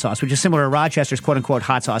meat-based hot sauce, which is similar to Rochester's quote-unquote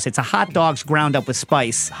hot sauce. It's a hot dogs ground up with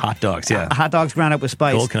spice. Hot dogs, yeah. Hot dogs ground up with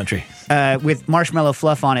spice. Gold country. With marshmallow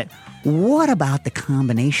fluff on it. What about the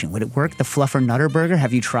combination? Would it work, the Fluffer Nutter Burger?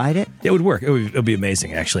 Have you tried it? It would work. It would be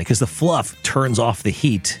amazing, actually, because the fluff turns off the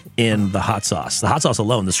heat in the hot sauce. The hot sauce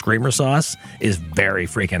alone, the screamer sauce, is very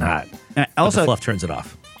freaking hot. Also, the fluff turns it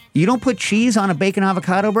off. You don't put cheese on a bacon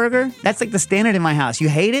avocado burger? That's like the standard in my house. You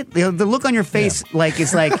hate it? The look on your face,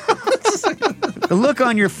 it's like... The look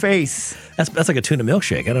on your face. That's like a tuna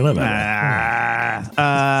milkshake. I don't know about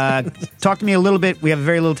that. Talk to me a little bit. We have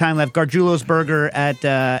very little time left. Gargiulo's Burger at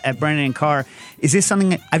Brennan and Carr. Is this something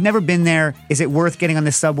that I've never been there? Is it worth getting on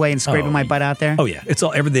the subway and scraping my butt out there? Oh yeah,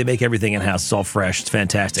 they make everything in house. It's all fresh. It's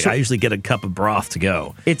fantastic. I usually get a cup of broth to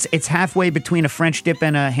go. It's halfway between a French dip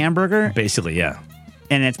and a hamburger. Basically, yeah.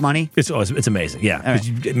 And it's money? It's amazing, yeah.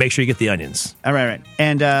 Right. Make sure you get the onions. All right.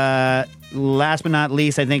 And last but not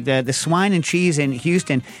least, I think the swine and cheese in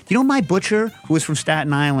Houston. You know, my butcher, who was from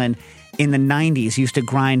Staten Island in the 90s, used to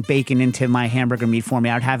grind bacon into my hamburger meat for me.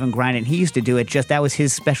 I'd have him grind it, and he used to do it. That was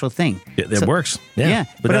his special thing. It works. Yeah.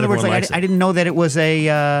 But in other words, I didn't know that it was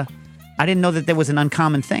I didn't know that there was an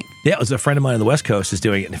uncommon thing. Yeah, it was a friend of mine on the West Coast is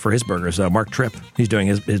doing it for his burgers. Mark Tripp, he's doing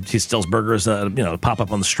he sells burgers, pop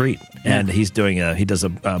up on the street, and he does a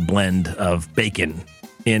blend of bacon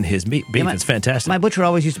in his beef. It's fantastic. My butcher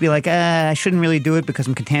always used to be like, I shouldn't really do it because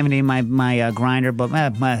I'm contaminating my grinder, but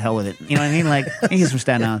my hell with it. You know what I mean? Like, he's from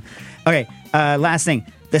Staten Island. Okay, last thing.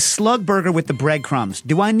 The slug burger with the breadcrumbs.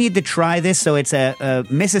 Do I need to try this? So it's a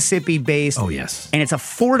Mississippi-based. Oh, yes. And it's a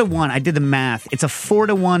 4-to-1. I did the math. It's a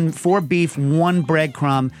 4-to-1, 4 beef, 1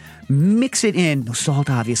 breadcrumb. Mix it in. No salt,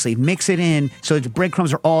 obviously. Mix it in so the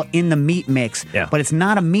breadcrumbs are all in the meat mix. Yeah. But it's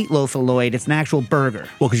not a meatloaf, Lloyd. It's an actual burger.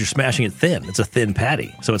 Well, because you're smashing it thin. It's a thin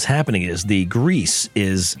patty. So what's happening is the grease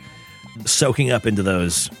is soaking up into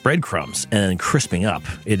those breadcrumbs and then crisping up.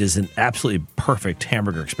 It is an absolutely perfect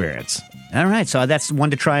hamburger experience. All right, so that's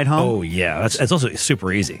one to try at home. Oh, yeah. It's also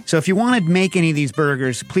super easy. So if you want to make any of these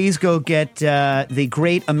burgers, please go get the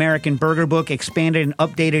Great American Burger Book, expanded and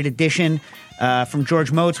updated edition from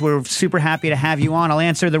George Motz. We're super happy to have you on. I'll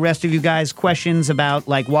answer the rest of you guys' questions about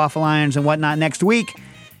like waffle irons and whatnot next week.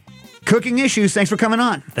 Cooking Issues, thanks for coming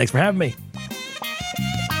on. Thanks for having me.